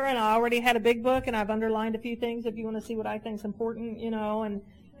test taker, and I already had a big book, and I've underlined a few things if you want to see what I think is important, you know.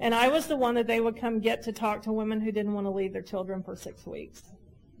 And I was the one that they would come get to talk to women who didn't want to leave their children for 6 weeks.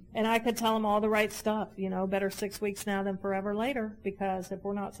 And I could tell them all the right stuff, you know, better 6 weeks now than forever later, because if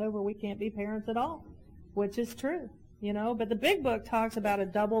we're not sober, we can't be parents at all, which is true, you know. But the big book talks about a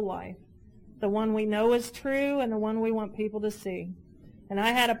double life, the one we know is true and the one we want people to see. And I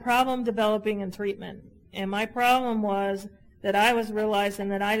had a problem developing in treatment. And my problem was that I was realizing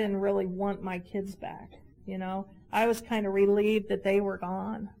that I didn't really want my kids back, you know. I was kind of relieved that they were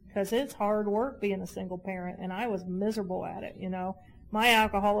gone because it's hard work being a single parent, and I was miserable at it, you know. My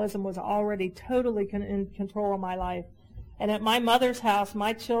alcoholism was already totally in control of my life. And at my mother's house,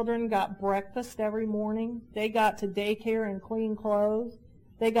 my children got breakfast every morning. They got to daycare in clean clothes.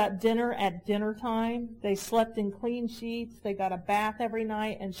 They got dinner at dinner time. They slept in clean sheets. They got a bath every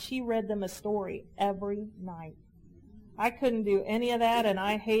night, and she read them a story every night. I couldn't do any of that, and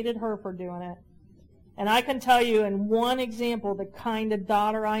I hated her for doing it. And I can tell you in one example the kind of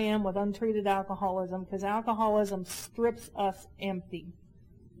daughter I am with untreated alcoholism, because alcoholism strips us empty,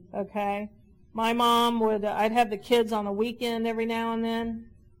 okay? My mom I'd have the kids on a weekend every now and then,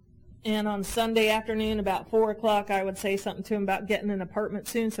 and on Sunday afternoon about 4 o'clock I would say something to them about getting an apartment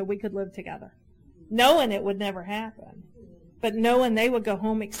soon so we could live together, knowing it would never happen. But knowing they would go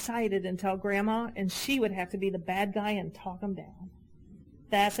home excited and tell Grandma, and she would have to be the bad guy and talk them down.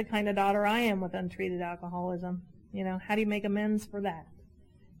 That's the kind of daughter I am with untreated alcoholism. You know, how do you make amends for that?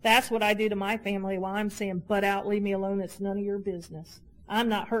 That's what I do to my family while I'm saying, butt out, leave me alone, it's none of your business. I'm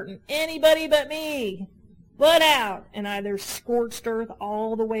not hurting anybody but me. Butt out. And there's scorched earth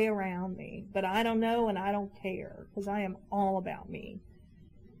all the way around me. But I don't know and I don't care because I am all about me.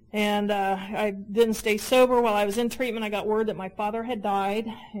 And I didn't stay sober while I was in treatment. I got word that my father had died.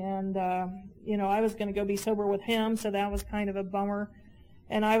 And, you know, I was going to go be sober with him, so that was kind of a bummer.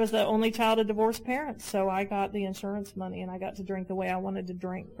 And I was the only child of divorced parents, so I got the insurance money, and I got to drink the way I wanted to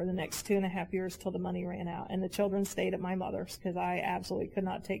drink for the next 2.5 years till the money ran out. And the children stayed at my mother's because I absolutely could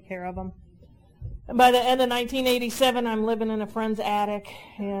not take care of them. And by the end of 1987, I'm living in a friend's attic.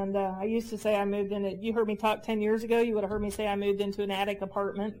 And I used to say I moved in it. You heard me talk 10 years ago. You would have heard me say I moved into an attic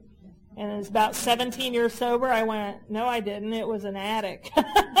apartment. And it's about 17 years sober. I went, no, I didn't. It was an attic.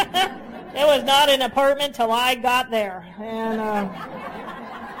 It was not an apartment till I got there. And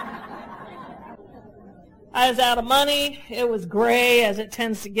I was out of money. It was gray, as it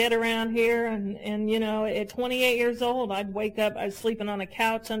tends to get around here. And you know, at 28 years old, I'd wake up. I was sleeping on a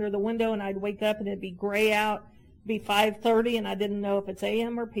couch under the window, and I'd wake up, and it'd be gray out. It'd be 5:30, and I didn't know if it's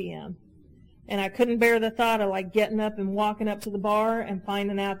a.m. or p.m. And I couldn't bear the thought of, like, getting up and walking up to the bar and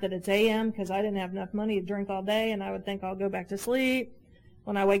finding out that it's a.m. because I didn't have enough money to drink all day, and I would think I'll go back to sleep.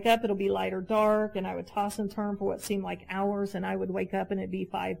 When I wake up, it'll be light or dark, and I would toss and turn for what seemed like hours, and I would wake up, and it'd be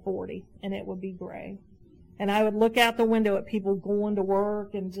 5:40, and it would be gray. And I would look out the window at people going to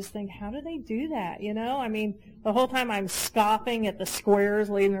work and just think, how do they do that? You know, I mean, the whole time I'm scoffing at the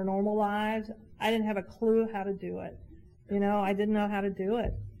squares leading their normal lives. I didn't have a clue how to do it. You know, I didn't know how to do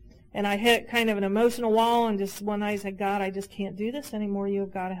it. And I hit kind of an emotional wall, and just one night I said, God, I just can't do this anymore. You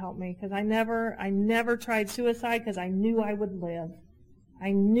have got to help me. Because I never tried suicide because I knew I would live.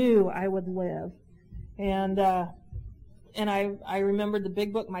 I knew I would live. And I remembered the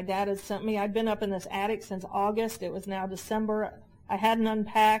big book my dad had sent me. I'd been up in this attic since August. It was now December. I hadn't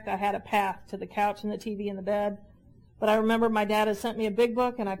unpacked. I had a path to the couch and the TV and the bed. But I remember my dad had sent me a big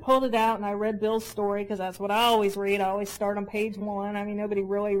book, and I pulled it out, and I read Bill's story, because that's what I always read. I always start on page 1. I mean, nobody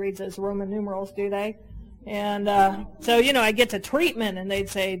really reads those Roman numerals, do they? And so, I get to treatment, and they'd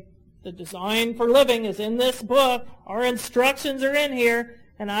say, the design for living is in this book. Our instructions are in here.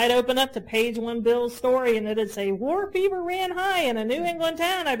 And I'd open up to page 1 Bill's story, and it'd say, war fever ran high in a New England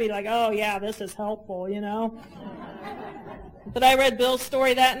town. I'd be like, oh, yeah, this is helpful, But I read Bill's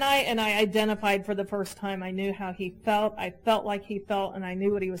story that night, and I identified for the first time. I knew how he felt. I felt like he felt, and I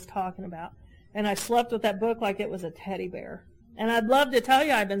knew what he was talking about. And I slept with that book like it was a teddy bear. And I'd love to tell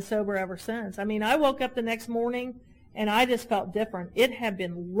you I've been sober ever since. I mean, I woke up the next morning, and I just felt different. It had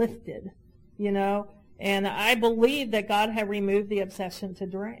been lifted, And I believed that God had removed the obsession to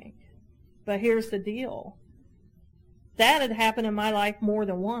drink. But here's the deal. That had happened in my life more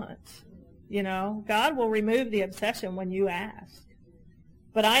than once. God will remove the obsession when you ask.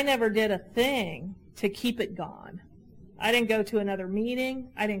 But I never did a thing to keep it gone. I didn't go to another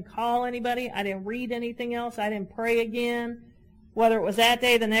meeting. I didn't call anybody. I didn't read anything else. I didn't pray again. Whether it was that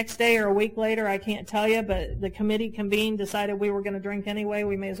day, the next day, or a week later, I can't tell you. But the committee convened, decided we were going to drink anyway.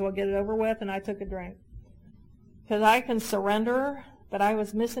 We may as well get it over with, and I took a drink. Because I can surrender, but I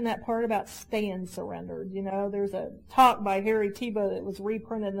was missing that part about staying surrendered. There's a talk by Harry Tebow that was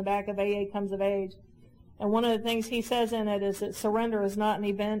reprinted in the back of AA Comes of Age. And one of the things he says in it is that surrender is not an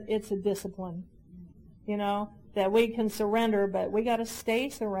event, it's a discipline. That we can surrender, but we got to stay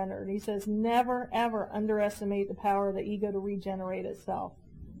surrendered. He says, never, ever underestimate the power of the ego to regenerate itself.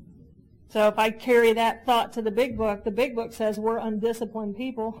 So if I carry that thought to the big book says we're undisciplined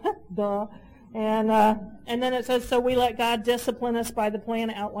people. Duh. And then it says, so we let God discipline us by the plan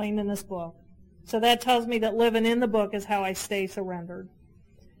outlined in this book. So that tells me that living in the book is how I stay surrendered.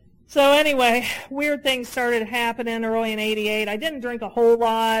 So anyway, weird things started happening early in '88. I didn't drink a whole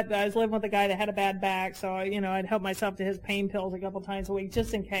lot. I was living with a guy that had a bad back, so I'd help myself to his pain pills a couple times a week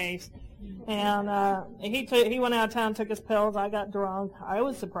just in case. And he went out of town, took his pills. I got drunk. I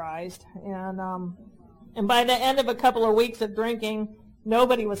was surprised. And by the end of a couple of weeks of drinking,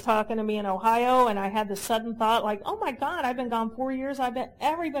 nobody was talking to me in Ohio, and I had this sudden thought like, oh my God, I've been gone 4 years. I bet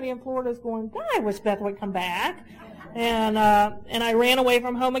everybody in Florida is going, God, I wish Beth would come back. And I ran away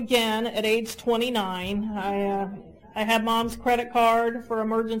from home again at age 29. I had Mom's credit card for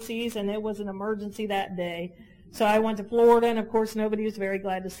emergencies, and it was an emergency that day. So I went to Florida, and of course nobody was very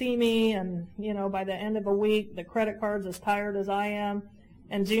glad to see me. And, by the end of a week, the credit card's as tired as I am.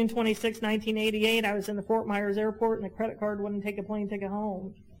 And June 26, 1988, I was in the Fort Myers airport, and the credit card wouldn't take a plane ticket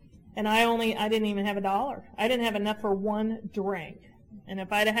home. And I didn't even have $1. I didn't have enough for one drink. And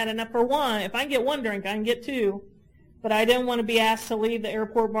if I'd have had enough for one, if I can get one drink, I can get two. But I didn't want to be asked to leave the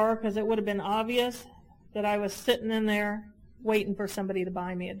airport bar because it would have been obvious that I was sitting in there waiting for somebody to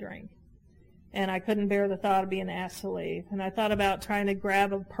buy me a drink. And I couldn't bear the thought of being asked to leave. And I thought about trying to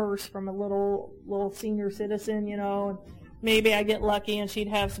grab a purse from a little senior citizen, and maybe I get lucky and she'd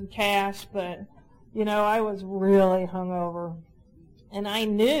have some cash. But, I was really hungover. And I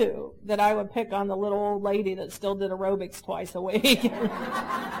knew that I would pick on the little old lady that still did aerobics twice a week.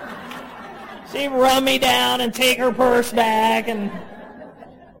 She'd run me down and take her purse back, and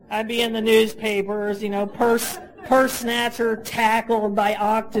I'd be in the newspapers, purse snatcher tackled by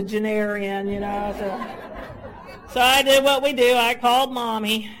octogenarian, So I did what we do. I called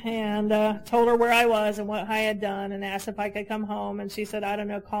Mommy and told her where I was and what I had done and asked if I could come home. And she said, I don't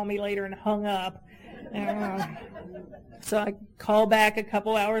know, call me later, and hung up. So I called back a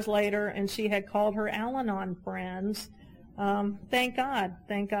couple hours later, and she had called her Al-Anon friends. Thank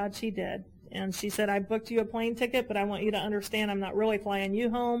God she did. And she said, I booked you a plane ticket, but I want you to understand I'm not really flying you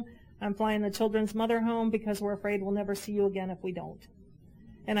home. I'm flying the children's mother home because we're afraid we'll never see you again if we don't.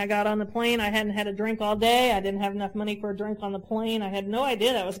 And I got on the plane. I hadn't had a drink all day. I didn't have enough money for a drink on the plane. I had no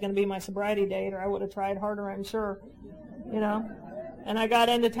idea that was going to be my sobriety date, or I would have tried harder, I'm sure. And I got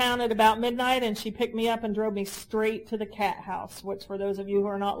into town at about midnight, and she picked me up and drove me straight to the Cat House, which for those of you who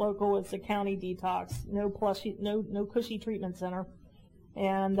are not local is the county detox, no cushy treatment center.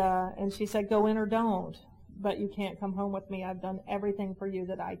 And she said, go in or don't, but you can't come home with me. I've done everything for you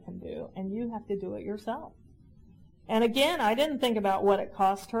that I can do, and you have to do it yourself. And again, I didn't think about what it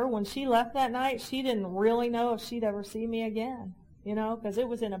cost her. When she left that night, she didn't really know if she'd ever see me again, because it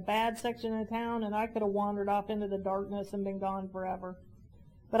was in a bad section of town, and I could have wandered off into the darkness and been gone forever.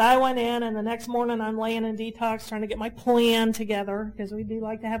 But I went in, and the next morning I'm laying in detox trying to get my plan together, because we do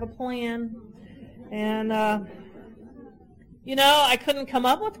like to have a plan. And You know, I couldn't come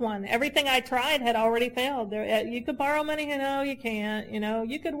up with one. Everything I tried had already failed. You could borrow money, no, you can't. You know,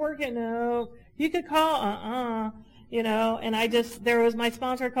 you could work it, no. You could call, you know, and my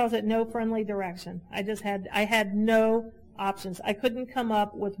sponsor calls it no friendly direction. I had no options. I couldn't come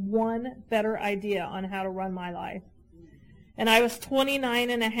up with one better idea on how to run my life. And I was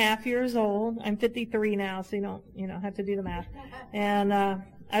 29 and a half years old. I'm 53 now, so you don't have to do the math. And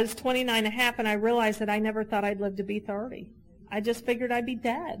I was 29 and a half, and I realized that I never thought I'd live to be 30. I just figured I'd be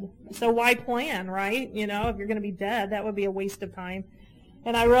dead. So why plan, right? You know, if you're going to be dead, that would be a waste of time.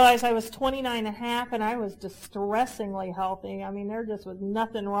 And I realized I was 29 and a half, and I was distressingly healthy. I mean, there just was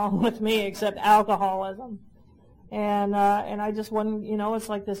nothing wrong with me except alcoholism. And I just wasn't, you know, it's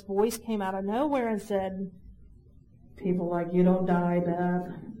like this voice came out of nowhere and said, people like you don't die,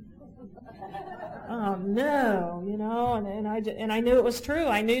 Beth. Oh, no, you know, and I knew it was true.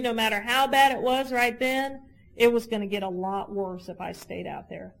 I knew no matter how bad it was right then, it was going to get a lot worse if I stayed out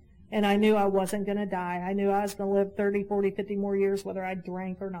there. And I knew I wasn't going to die. I knew I was going to live 30, 40, 50 more years whether I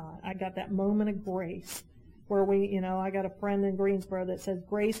drank or not. I got that moment of grace where I got a friend in Greensboro that says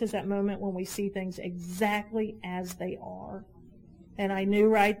grace is that moment when we see things exactly as they are. And I knew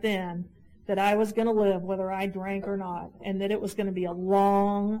right then that I was going to live whether I drank or not, and that it was going to be a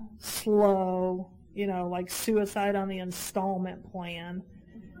long, slow, you know, like suicide on the installment plan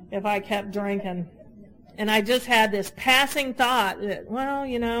if I kept drinking. And I just had this passing thought that, well,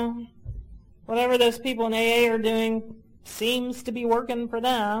 you know, whatever those people in AA are doing seems to be working for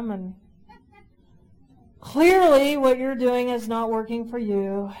them, and clearly what you're doing is not working for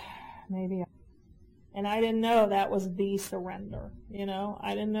you. Maybe. And I didn't know that was the surrender, you know.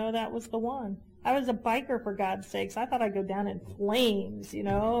 I didn't know that was the one. I was a biker, for God's sakes. I thought I'd go down in flames, you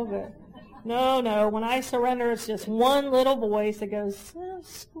know, but no. When I surrender, it's just one little voice that goes, oh,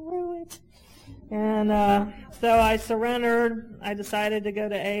 screw it. And so I surrendered. I decided to go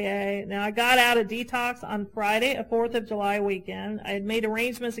to AA. Now, I got out of detox on Friday, a 4th of July weekend. I had made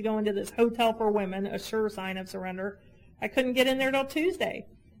arrangements to go into this hotel for women, a sure sign of surrender. I couldn't get in there till Tuesday.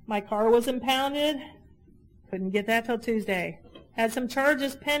 My car was impounded. Couldn't get that till Tuesday. Had some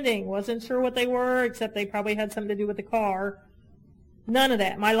charges pending. Wasn't sure what they were, except they probably had something to do with the car. None of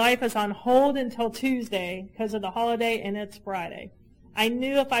that. My life is on hold until Tuesday because of the holiday, and it's Friday. I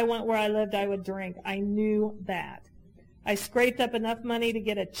knew if I went where I lived, I would drink. I knew that. I scraped up enough money to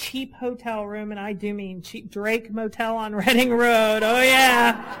get a cheap hotel room, and I do mean cheap, Drake Motel on Reading Road. Oh,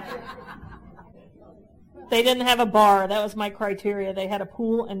 yeah. They didn't have a bar. That was my criteria. They had a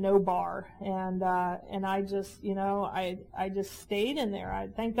pool and no bar. And I just, you know, I just stayed in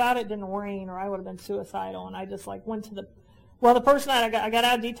there. Thank God it didn't rain, or I would have been suicidal. And I just went to the first night I got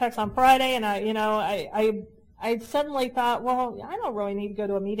out of detox on Friday, and I suddenly thought, well, I don't really need to go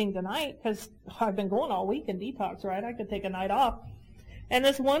to a meeting tonight because I've been going all week in detox, right? I could take a night off. And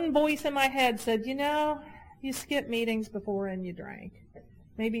this one voice in my head said, you know, you skip meetings before and you drank.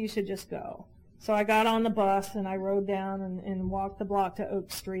 Maybe you should just go. So I got on the bus and I rode down and walked the block to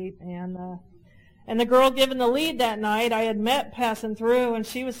Oak Street. And the girl giving the lead that night I had met passing through, and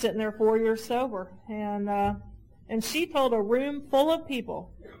she was sitting there 4 years sober. And she told a room full of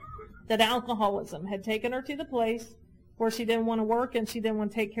people that alcoholism had taken her to the place where she didn't want to work and she didn't want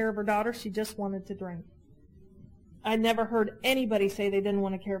to take care of her daughter. She just wanted to drink. I never heard anybody say they didn't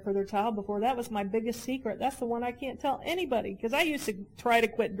want to care for their child before. That was my biggest secret. That's the one I can't tell anybody, because I used to try to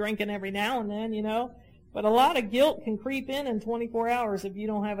quit drinking every now and then, you know. But a lot of guilt can creep in 24 hours if you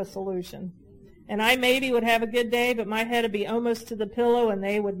don't have a solution. And I maybe would have a good day, but my head would be almost to the pillow, and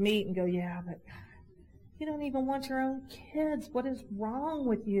they would meet and go, yeah, but you don't even want your own kids. What is wrong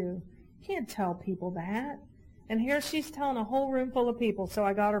with you? You can't tell people that. And here she's telling a whole room full of people. So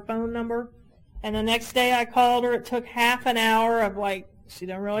I got her phone number. And the next day I called her. It took half an hour of she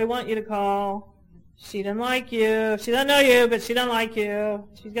didn't really want you to call. She didn't like you. She doesn't know you, but she doesn't like you.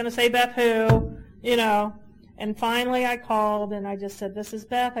 She's going to say Beth who, you know. And finally I called and I just said, this is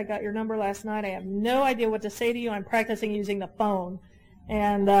Beth. I got your number last night. I have no idea what to say to you. I'm practicing using the phone.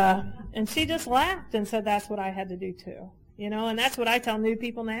 And she just laughed and said that's what I had to do too. You know, and that's what I tell new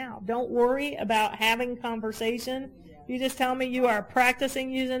people now. Don't worry about having conversation. You just tell me you are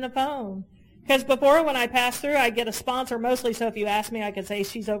practicing using the phone. Because before, when I passed through, I'd get a sponsor mostly, so if you asked me, I could say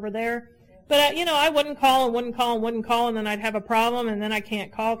she's over there. But, you know, I wouldn't call, and then I'd have a problem, and then I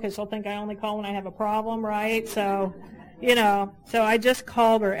can't call because she'll think I only call when I have a problem, right? So, you know, so I just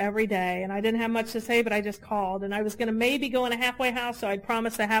called her every day, and I didn't have much to say, but I just called. And I was going to maybe go in a halfway house, so I'd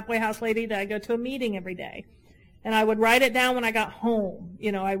promised the halfway house lady that I'd go to a meeting every day. And I would write it down when I got home.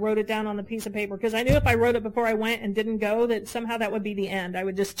 You know, I wrote it down on a piece of paper because I knew if I wrote it before I went and didn't go, that somehow that would be the end. I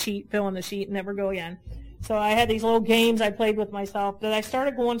would just cheat, fill in the sheet, and never go again. So I had these little games I played with myself. That I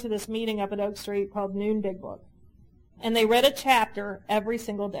started going to this meeting up at Oak Street called Noon Big Book. And they read a chapter every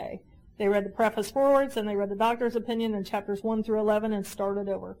single day. They read the preface forwards, and they read the doctor's opinion in chapters 1 through 11 and started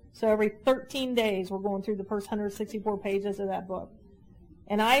over. So every 13 days we're going through the first 164 pages of that book.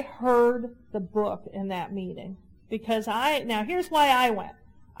 And I heard the book in that meeting. Now here's why I went.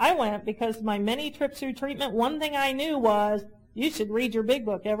 I went because my many trips through treatment, one thing I knew was, you should read your big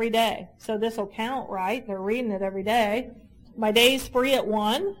book every day. So this will count, right? They're reading it every day. My day's free at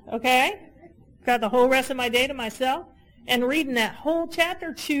 1, okay? Got the whole rest of my day to myself. And reading that whole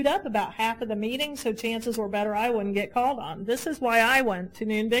chapter chewed up about half of the meeting, so chances were better I wouldn't get called on. This is why I went to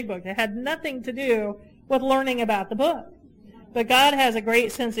Noon Big Book. It had nothing to do with learning about the book. But God has a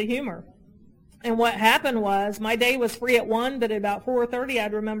great sense of humor. And what happened was, my day was free at 1, but at about 4:30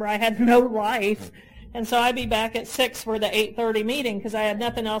 I'd remember I had no life. And so I'd be back at 6 for the 8:30 meeting because I had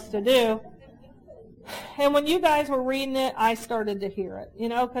nothing else to do. And when you guys were reading it, I started to hear it.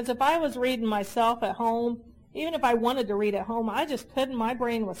 Because if I was reading myself at home, even if I wanted to read at home, I just couldn't. My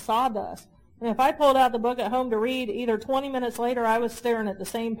brain was sawdust. And if I pulled out the book at home to read, either 20 minutes later I was staring at the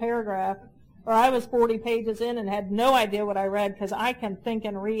same paragraph, or I was 40 pages in and had no idea what I read because I can think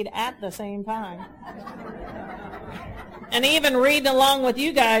and read at the same time. And even reading along with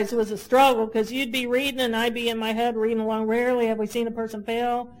you guys was a struggle because you'd be reading and I'd be in my head reading along. Rarely have we seen a person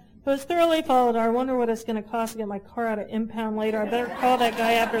fail. It was thoroughly followed. I wonder what it's going to cost to get my car out of impound later. I better call that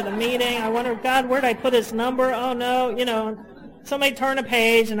guy after the meeting. I wonder, God, where'd I put his number? Oh, no, somebody turn a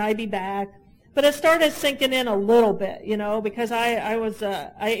page and I'd be back. But it started sinking in a little bit, because I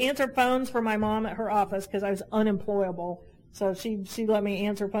answered phones for my mom at her office because I was unemployable. So she let me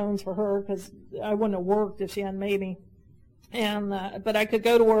answer phones for her because I wouldn't have worked if she hadn't made me. But I could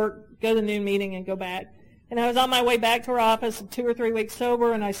go to work, go to the noon meeting, and go back. And I was on my way back to her office 2 or 3 weeks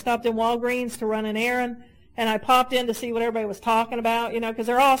sober, and I stopped in Walgreens to run an errand, and I popped in to see what everybody was talking about, because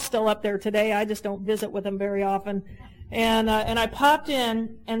they're all still up there today. I just don't visit with them very often. And I popped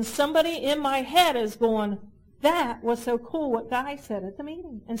in, and somebody in my head is going, that was so cool what Guy said at the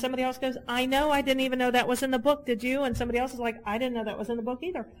meeting. And somebody else goes, I know, I didn't even know that was in the book, did you? And somebody else is like, I didn't know that was in the book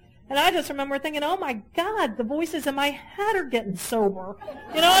either. And I just remember thinking, oh my God, the voices in my head are getting sober.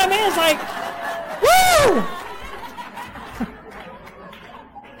 You know what I mean? It's like, woo!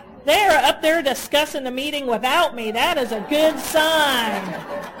 They're up there discussing the meeting without me. That is a good sign.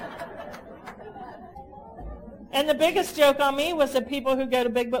 And the biggest joke on me was that people who go to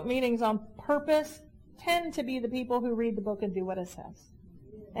big book meetings on purpose tend to be the people who read the book and do what it says.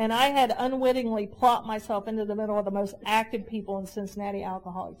 And I had unwittingly plopped myself into the middle of the most active people in Cincinnati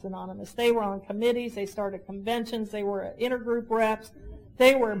Alcoholics Anonymous. They were on committees. They started conventions. They were intergroup reps.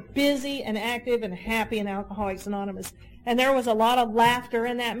 They were busy and active and happy in Alcoholics Anonymous. And there was a lot of laughter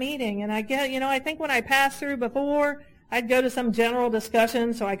in that meeting. And I think when I passed through before, I'd go to some general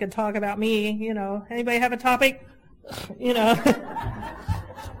discussion so I could talk about me. Anybody have a topic? Pick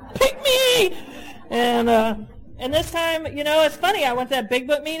me! And this time, it's funny. I went to that big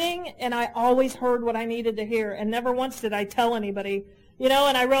book meeting, and I always heard what I needed to hear, and never once did I tell anybody. And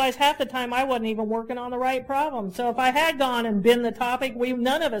I realized half the time I wasn't even working on the right problem. So if I had gone and been the topic,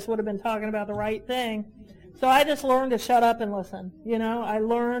 none of us would have been talking about the right thing. So I just learned to shut up and listen. I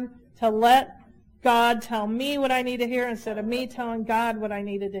learned to let God tell me what I need to hear instead of me telling God what I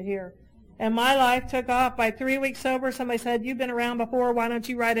needed to hear. And my life took off. By 3 weeks sober, somebody said, you've been around before, why don't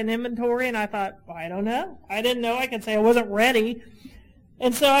you write an inventory? And I thought, well, I don't know. I didn't know. I could say I wasn't ready.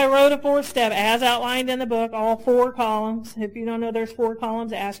 And so I wrote a 4-step as outlined in the book, all 4 columns. If you don't know there's 4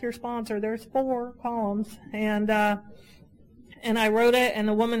 columns, ask your sponsor. There's 4 columns. And I wrote it, and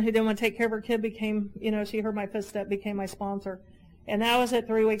the woman who didn't want to take care of her kid became, she heard my 5th step, became my sponsor. And that was at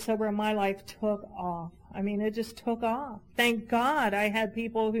 3 weeks sober, and my life took off. I mean, it just took off. Thank God I had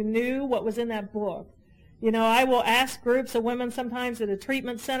people who knew what was in that book. I will ask groups of women sometimes at a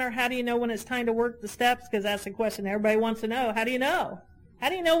treatment center, how do you know when it's time to work the steps? Because that's the question everybody wants to know. How do you know? How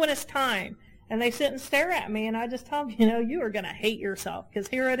do you know when it's time? And they sit and stare at me, and I just tell them, you are going to hate yourself, because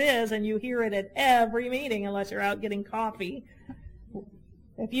here it is, and you hear it at every meeting unless you're out getting coffee.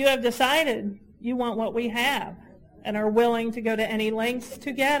 If you have decided you want what we have and are willing to go to any lengths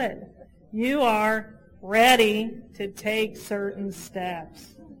to get it, you are ready to take certain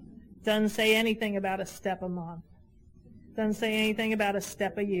steps. Doesn't say anything about a step a month. Doesn't say anything about a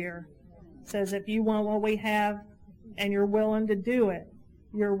step a year. It says if you want what we have and you're willing to do it,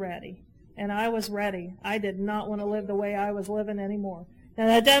 you're ready. And I was ready. I did not want to live the way I was living anymore. Now,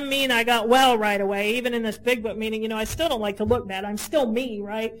 that doesn't mean I got well right away. Even in this big book meeting, I still don't like to look bad. I'm still me,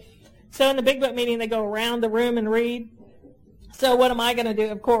 right? So in the big book meeting, they go around the room and read. So what am I going to do?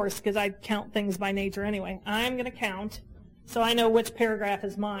 Of course, because I count things by nature anyway. I'm going to count so I know which paragraph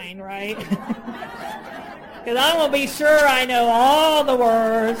is mine, right? Because I will be sure I know all the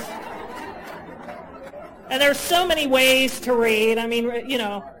words. And there's so many ways to read. I mean, you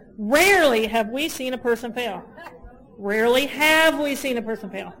know, rarely have we seen a person fail. Rarely have we seen a person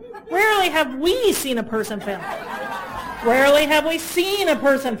fail. Rarely have we seen a person fail. Rarely have we seen a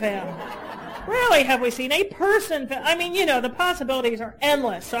person fail. Rarely have we seen a person fail. I mean, you know, the possibilities are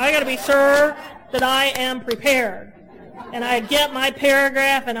endless. So I got to be sure that I am prepared. And I get my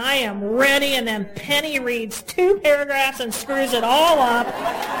paragraph and I am ready, and then Penny reads 2 paragraphs and screws it all up.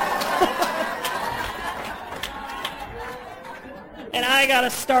 And I got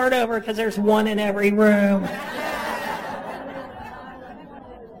to start over because there's one in every room.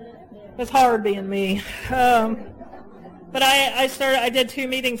 It's hard being me. But I did 2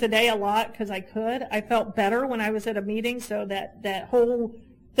 meetings a day a lot because I could. I felt better when I was at a meeting, so that whole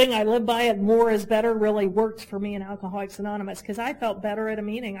thing I live by of more is better really worked for me in Alcoholics Anonymous because I felt better at a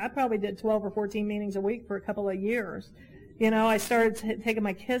meeting. I probably did 12 or 14 meetings a week for a couple of years. You know, I started taking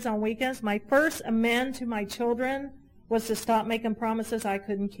my kids on weekends. My first amend to my children was to stop making promises I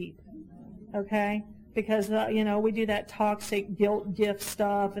couldn't keep, okay? Because, you know, we do that toxic guilt gift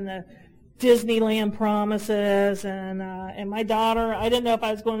stuff and the Disneyland promises, and my daughter, I didn't know if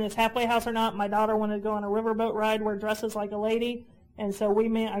I was going to this halfway house or not. My daughter wanted to go on a riverboat ride, wear dresses like a lady, and so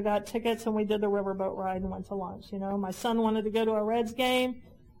I got tickets and we did the riverboat ride and went to lunch. You know, my son wanted to go to a Reds game.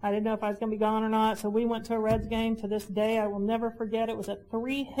 I didn't know if I was going to be gone or not, so we went to a Reds game. To this day, I will never forget. It was a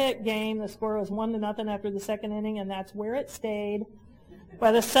 3-hit game. The score was 1-0 after the 2nd inning, and that's where it stayed.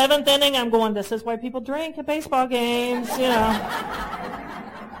 By the 7th inning, I'm going, this is why people drink at baseball games, you know.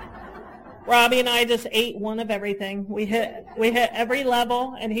 Robbie and I just ate one of everything. We hit every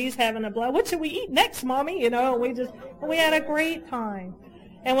level, and he's having a blast. What should we eat next, Mommy? You know, we had a great time.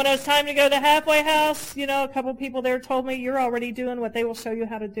 And when it was time to go to the halfway house, you know, a couple people there told me, you're already doing what they will show you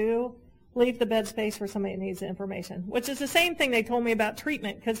how to do. Leave the bed space for somebody that needs the information, which is the same thing they told me about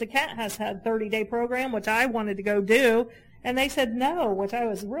treatment, because the cat has had 30-day program, which I wanted to go do, and they said no, which I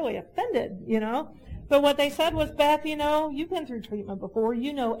was really offended, you know. But what they said was, Beth, you know, you've been through treatment before.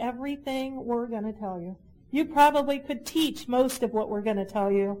 You know everything we're going to tell you. You probably could teach most of what we're going to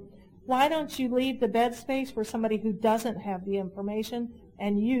tell you. Why don't you leave the bed space for somebody who doesn't have the information,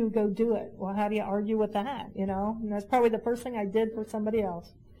 and you go do it? Well, how do you argue with that, you know? And that's probably the first thing I did for somebody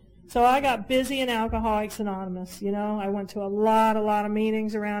else. So I got busy in Alcoholics Anonymous, you know. I went to a lot of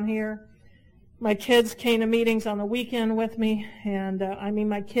meetings around here. My kids came to meetings on the weekend with me, and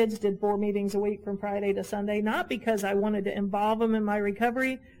my kids did 4 meetings a week from Friday to Sunday, not because I wanted to involve them in my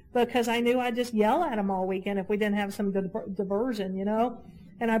recovery, but because I knew I'd just yell at them all weekend if we didn't have some diversion, you know.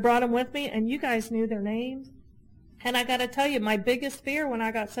 And I brought them with me, and you guys knew their names. And I got to tell you, my biggest fear when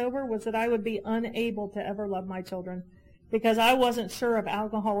I got sober was that I would be unable to ever love my children, because I wasn't sure if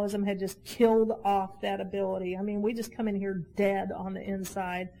alcoholism had just killed off that ability. I mean, we just come in here dead on the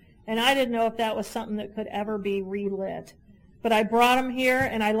inside. And I didn't know if that was something that could ever be relit. But I brought them here,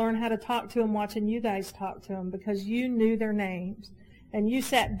 and I learned how to talk to them watching you guys talk to them, because you knew their names. And you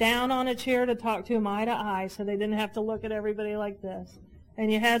sat down on a chair to talk to them eye to eye so they didn't have to look at everybody like this.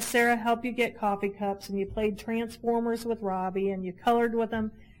 And you had Sarah help you get coffee cups, and you played Transformers with Robbie, and you colored with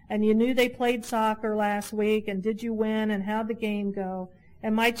them, and you knew they played soccer last week, and did you win, and how'd the game go.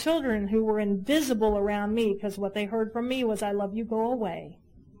 And my children, who were invisible around me, because what they heard from me was, I love you, go away.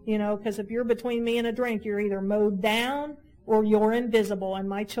 You know, because if you're between me and a drink, you're either mowed down or you're invisible. And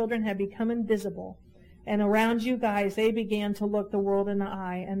my children have become invisible. And around you guys, they began to look the world in the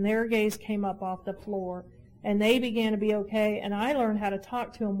eye. And their gaze came up off the floor. And they began to be okay. And I learned how to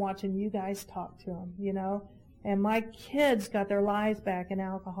talk to them watching you guys talk to them, you know. And my kids got their lives back in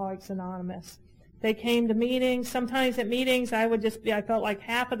Alcoholics Anonymous. They came to meetings. Sometimes at meetings, I felt like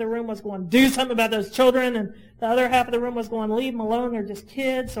half of the room was going, do something about those children, and the other half of the room was going, leave them alone, they're just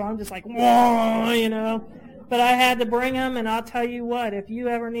kids. So I'm just like, whoa, you know. But I had to bring them, and I'll tell you what, if you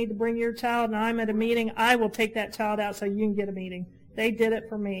ever need to bring your child and I'm at a meeting, I will take that child out so you can get a meeting. They did it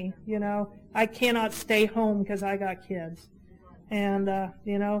for me, you know. I cannot stay home because I got kids. And,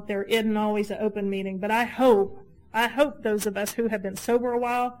 you know, there isn't always an open meeting. But I hope those of us who have been sober a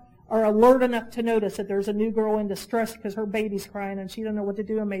while are alert enough to notice that there's a new girl in distress because her baby's crying and she doesn't know what to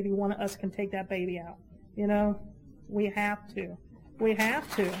do, and maybe one of us can take that baby out. You know, we have to. We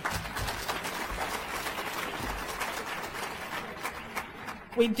have to.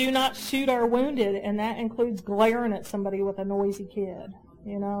 We do not shoot our wounded, and that includes glaring at somebody with a noisy kid,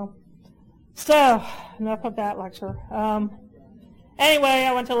 you know. So, enough of that lecture. Anyway,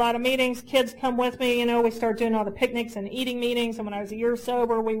 I went to a lot of meetings. Kids come with me. You know, we started doing all the picnics and eating meetings. And when I was a year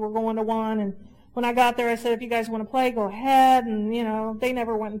sober, we were going to one. And when I got there, I said, if you guys want to play, go ahead. And, you know, they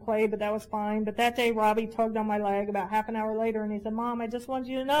never went and played, but that was fine. But that day, Robbie tugged on my leg about half an hour later, and he said, Mom, I just want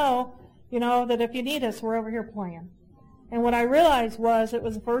you to know, that if you need us, we're over here playing. And what I realized was it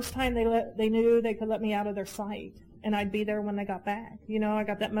was the first time they knew they could let me out of their sight, and I'd be there when they got back. You know, I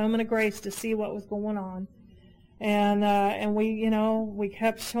got that moment of grace to see what was going on. And we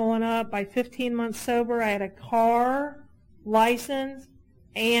kept showing up. By 15 months sober, I had a car, license,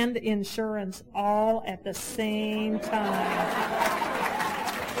 and insurance all at the same time.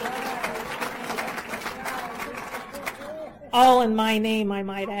 All in my name, I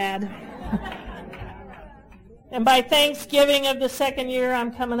might add. And by Thanksgiving of the second year,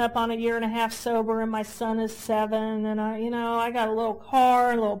 I'm coming up on a year and a half sober, and my son is 7, and I got a little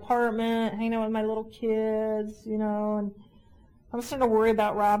car, a little apartment, hanging out with my little kids, and I'm starting to worry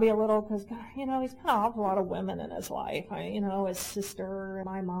about Robbie a little because, he's got an awful lot of women in his life. His sister and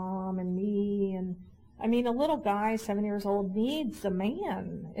my mom and me, and a little guy, 7 years old, needs a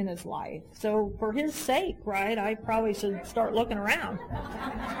man in his life. So for his sake, right, I probably should start looking around.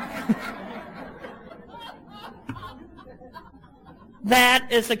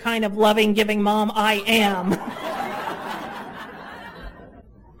 That is the kind of loving, giving mom I am.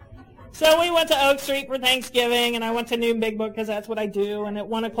 So we went to Oak Street for Thanksgiving, and I went to Noon Big Book because that's what I do. And at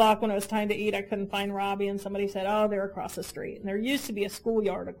 1 o'clock when it was time to eat, I couldn't find Robbie, and somebody said, oh, they're across the street. And there used to be a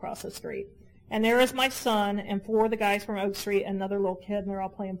schoolyard across the street. And there is my son and 4 of the guys from Oak Street and another little kid, and they're all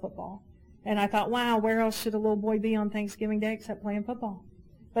playing football. And I thought, wow, where else should a little boy be on Thanksgiving Day except playing football?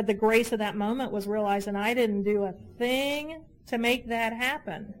 But the grace of that moment was realizing I didn't do a thing to make that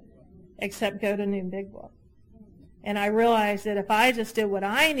happen except go to Noon Big Book. And I realized that if I just did what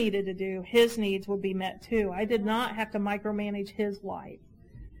I needed to do, his needs would be met too. I did not have to micromanage his life.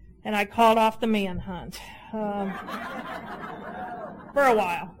 And I called off the manhunt for a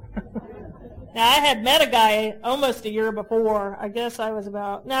while. Now, I had met a guy almost a year before. I guess I was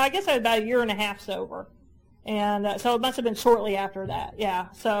about a year and a half sober. And so it must have been shortly after that. Yeah.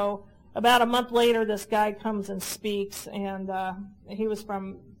 So about a month later, this guy comes and speaks, and he was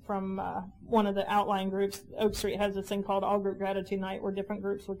from one of the outlying groups. Oak Street has this thing called All Group Gratitude Night where different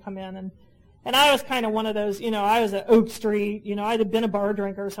groups would come in. And I was kind of one of those, I was at Oak Street. I had been a bar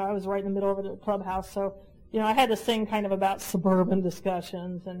drinker, so I was right in the middle of the clubhouse. So, I had this thing kind of about suburban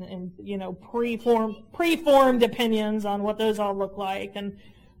discussions and preformed opinions on what those all look like. And,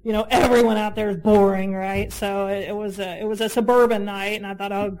 everyone out there is boring, right? So it was a suburban night, and I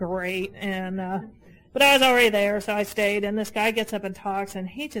thought, oh, great. And but I was already there, so I stayed. And this guy gets up and talks, and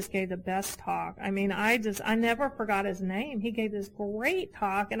he just gave the best talk. I never forgot his name. He gave this great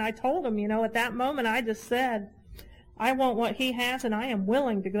talk, and I told him, at that moment, I just said, I want what he has, and I am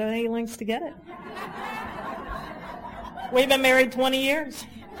willing to go to any lengths to get it. We've been married 20 years.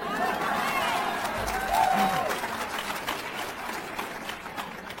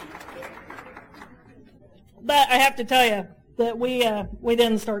 But I have to tell you that we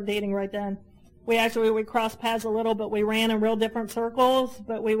didn't start dating right then. We crossed paths a little, but we ran in real different circles,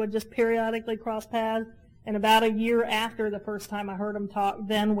 but we would just periodically cross paths. And about a year after the first time I heard him talk,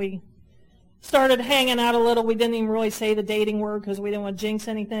 then we started hanging out a little. We didn't even really say the dating word because we didn't want to jinx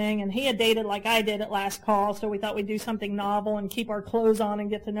anything. And he had dated like I did at last call, so we thought we'd do something novel and keep our clothes on and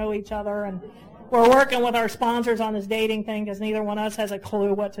get to know each other. And we're working with our sponsors on this dating thing because neither one of us has a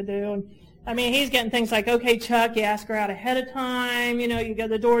clue what to do. And he's getting things like, okay, Chuck, you ask her out ahead of time. You go to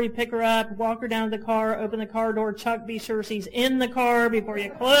the door, you pick her up, walk her down to the car, open the car door. Chuck, be sure she's in the car before you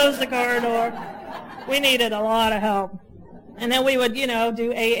close the car door. We needed a lot of help. And then we would, do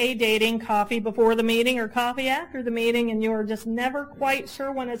AA dating, coffee before the meeting or coffee after the meeting, and you're just never quite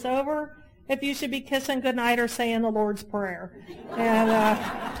sure when it's over if you should be kissing goodnight or saying the Lord's Prayer. And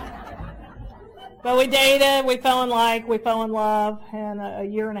but we dated, we fell in love, and a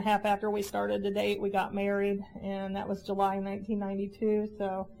year and a half after we started to date, we got married, and that was July 1992.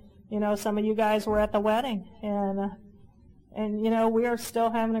 So, some of you guys were at the wedding, and we are still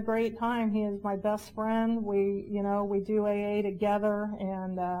having a great time. He is my best friend. We do AA together,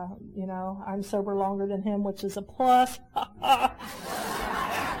 and I'm sober longer than him, which is a plus.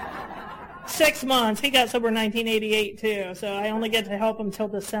 6 months. He got sober in 1988 too, so I only get to help him till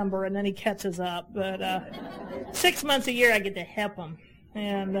December, and then he catches up. But 6 months a year I get to help him,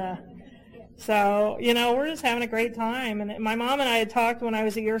 and so we're just having a great time. And my mom and I had talked when I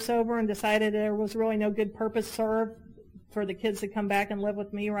was a year sober and decided there was really no good purpose served for the kids to come back and live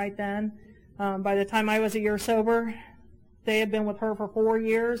with me right then. By the time I was a year sober, they had been with her for 4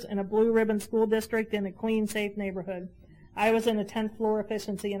 years in a blue ribbon school district in a clean, safe neighborhood. I was in a 10th floor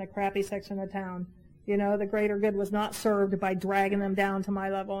efficiency in a crappy section of town. You know, the greater good was not served by dragging them down to my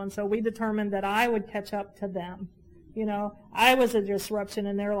level. And so we determined that I would catch up to them. You know, I was a disruption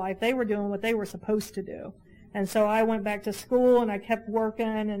in their life. They were doing what they were supposed to do. And so I went back to school and I kept working,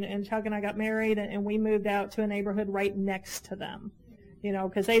 and Chuck and I got married, and we moved out to a neighborhood right next to them. You know,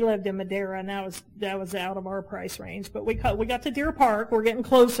 because they lived in Madera, and that was out of our price range. But we got to Deer Park. We're getting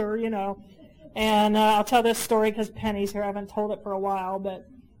closer, you know. And I'll tell this story because Penny's here. I haven't told it for a while, but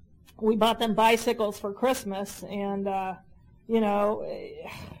we bought them bicycles for Christmas, and you know,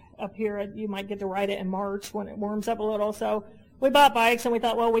 up here you might get to ride it in March when it warms up a little. So we bought bikes, and we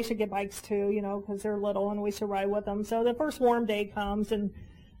thought, well, we should get bikes too, you know, because they're little and we should ride with them. So the first warm day comes, and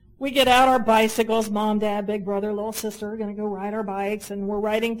we get out our bicycles, mom, dad, big brother, little sister, going to go ride our bikes, and we're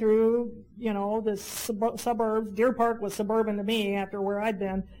riding through, you know, the suburbs. Deer Park was suburban to me after where I'd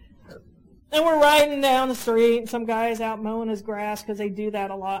been. And we're riding down the street, and some guy's out mowing his grass because they do that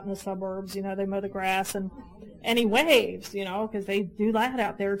a lot in the suburbs. You know, they mow the grass, and he waves, you know, because they do that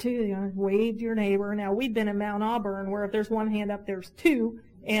out there too. You know, wave to your neighbor. Now, we'd been in Mount Auburn where if there's one hand up, there's two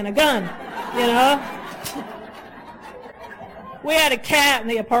and a gun, you know. We had a cat in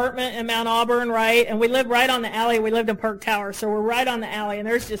the apartment in Mount Auburn, right? And we lived right on the alley. We lived in Park Tower, so we're right on the alley, and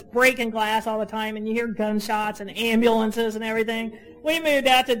there's just breaking glass all the time, and you hear gunshots and ambulances and everything. We moved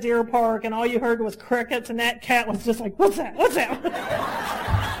out to Deer Park, and all you heard was crickets, and that cat was just like, what's that? What's that?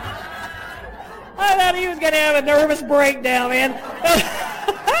 I thought he was going to have a nervous breakdown, man.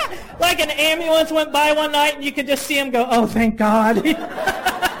 Like an ambulance went by one night, and you could just see him go, oh, thank God.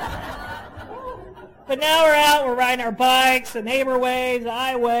 But now we're out, we're riding our bikes, the neighbor waves,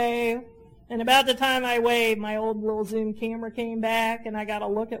 I wave, and about the time I waved, my old little Zoom camera came back, and I got a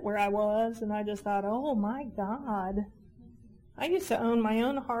look at where I was, and I just thought, oh my God, I used to own my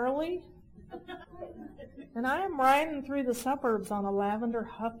own Harley, and I am riding through the suburbs on a lavender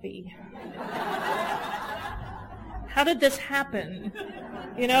Huffy. How did this happen?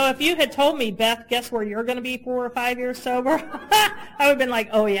 You know, if you had told me, Beth, guess where you're going to be 4 or 5 years sober, I would have been like,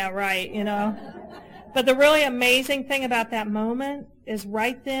 oh yeah, right, you know. But the really amazing thing about that moment is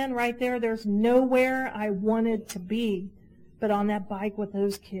right then, right there, there's nowhere I wanted to be but on that bike with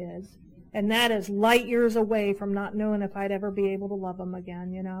those kids. And that is light years away from not knowing if I'd ever be able to love them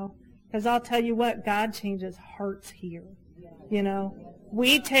again, you know. Because I'll tell you what, God changes hearts here, you know.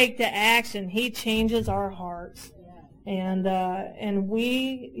 We take the action. He changes our hearts. And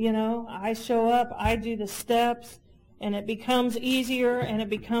we, you know, I show up, I do the steps, and it becomes easier and it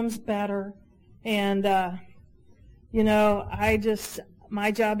becomes better. And, you know,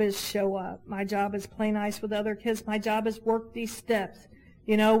 my job is show up. My job is play nice with other kids. My job is work these steps.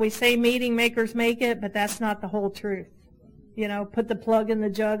 You know, we say meeting makers make it, but that's not the whole truth. You know, put the plug in the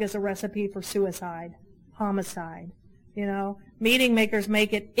jug as a recipe for suicide, homicide. You know, meeting makers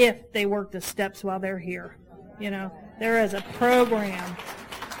make it if they work the steps while they're here. You know, there is a program.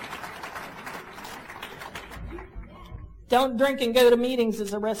 Don't drink and go to meetings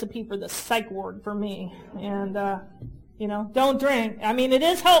is a recipe for the psych ward for me. And, you know, don't drink. I mean, it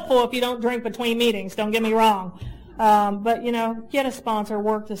is helpful if you don't drink between meetings, don't get me wrong. But, you know, get a sponsor,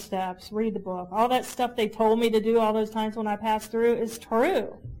 work the steps, read the book. All that stuff they told me to do all those times when I passed through is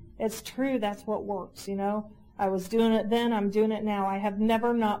true. It's true. That's what works, you know. I was doing it then. I'm doing it now. I have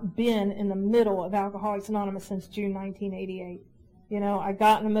never not been in the middle of Alcoholics Anonymous since June 1988. You know, I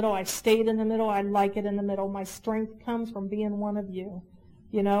got in the middle. I stayed in the middle. I like it in the middle. My strength comes from being one of you.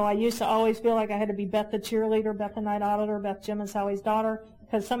 You know, I used to always feel like I had to be Beth the cheerleader, Beth the night auditor, Beth Jim and Sally's daughter,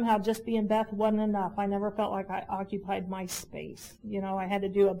 because somehow just being Beth wasn't enough. I never felt like I occupied my space. You know, I had to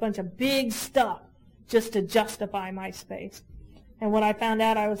do a bunch of big stuff just to justify my space. And what I found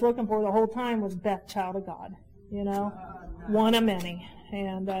out I was looking for the whole time was Beth, child of God. You know, one of many.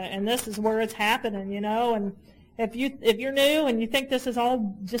 And this is where it's happening, you know, and if you're new and you think this is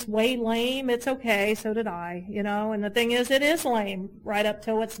all just way lame, it's okay. So did I, you know. And the thing is, it is lame right up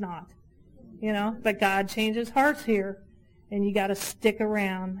till it's not, you know. But God changes hearts here, and you got to stick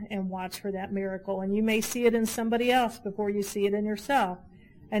around and watch for that miracle. And you may see it in somebody else before you see it in yourself.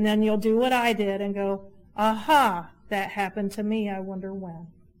 And then you'll do what I did and go, aha, that happened to me. I wonder when.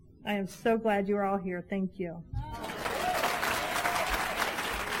 I am so glad you're all here. Thank you.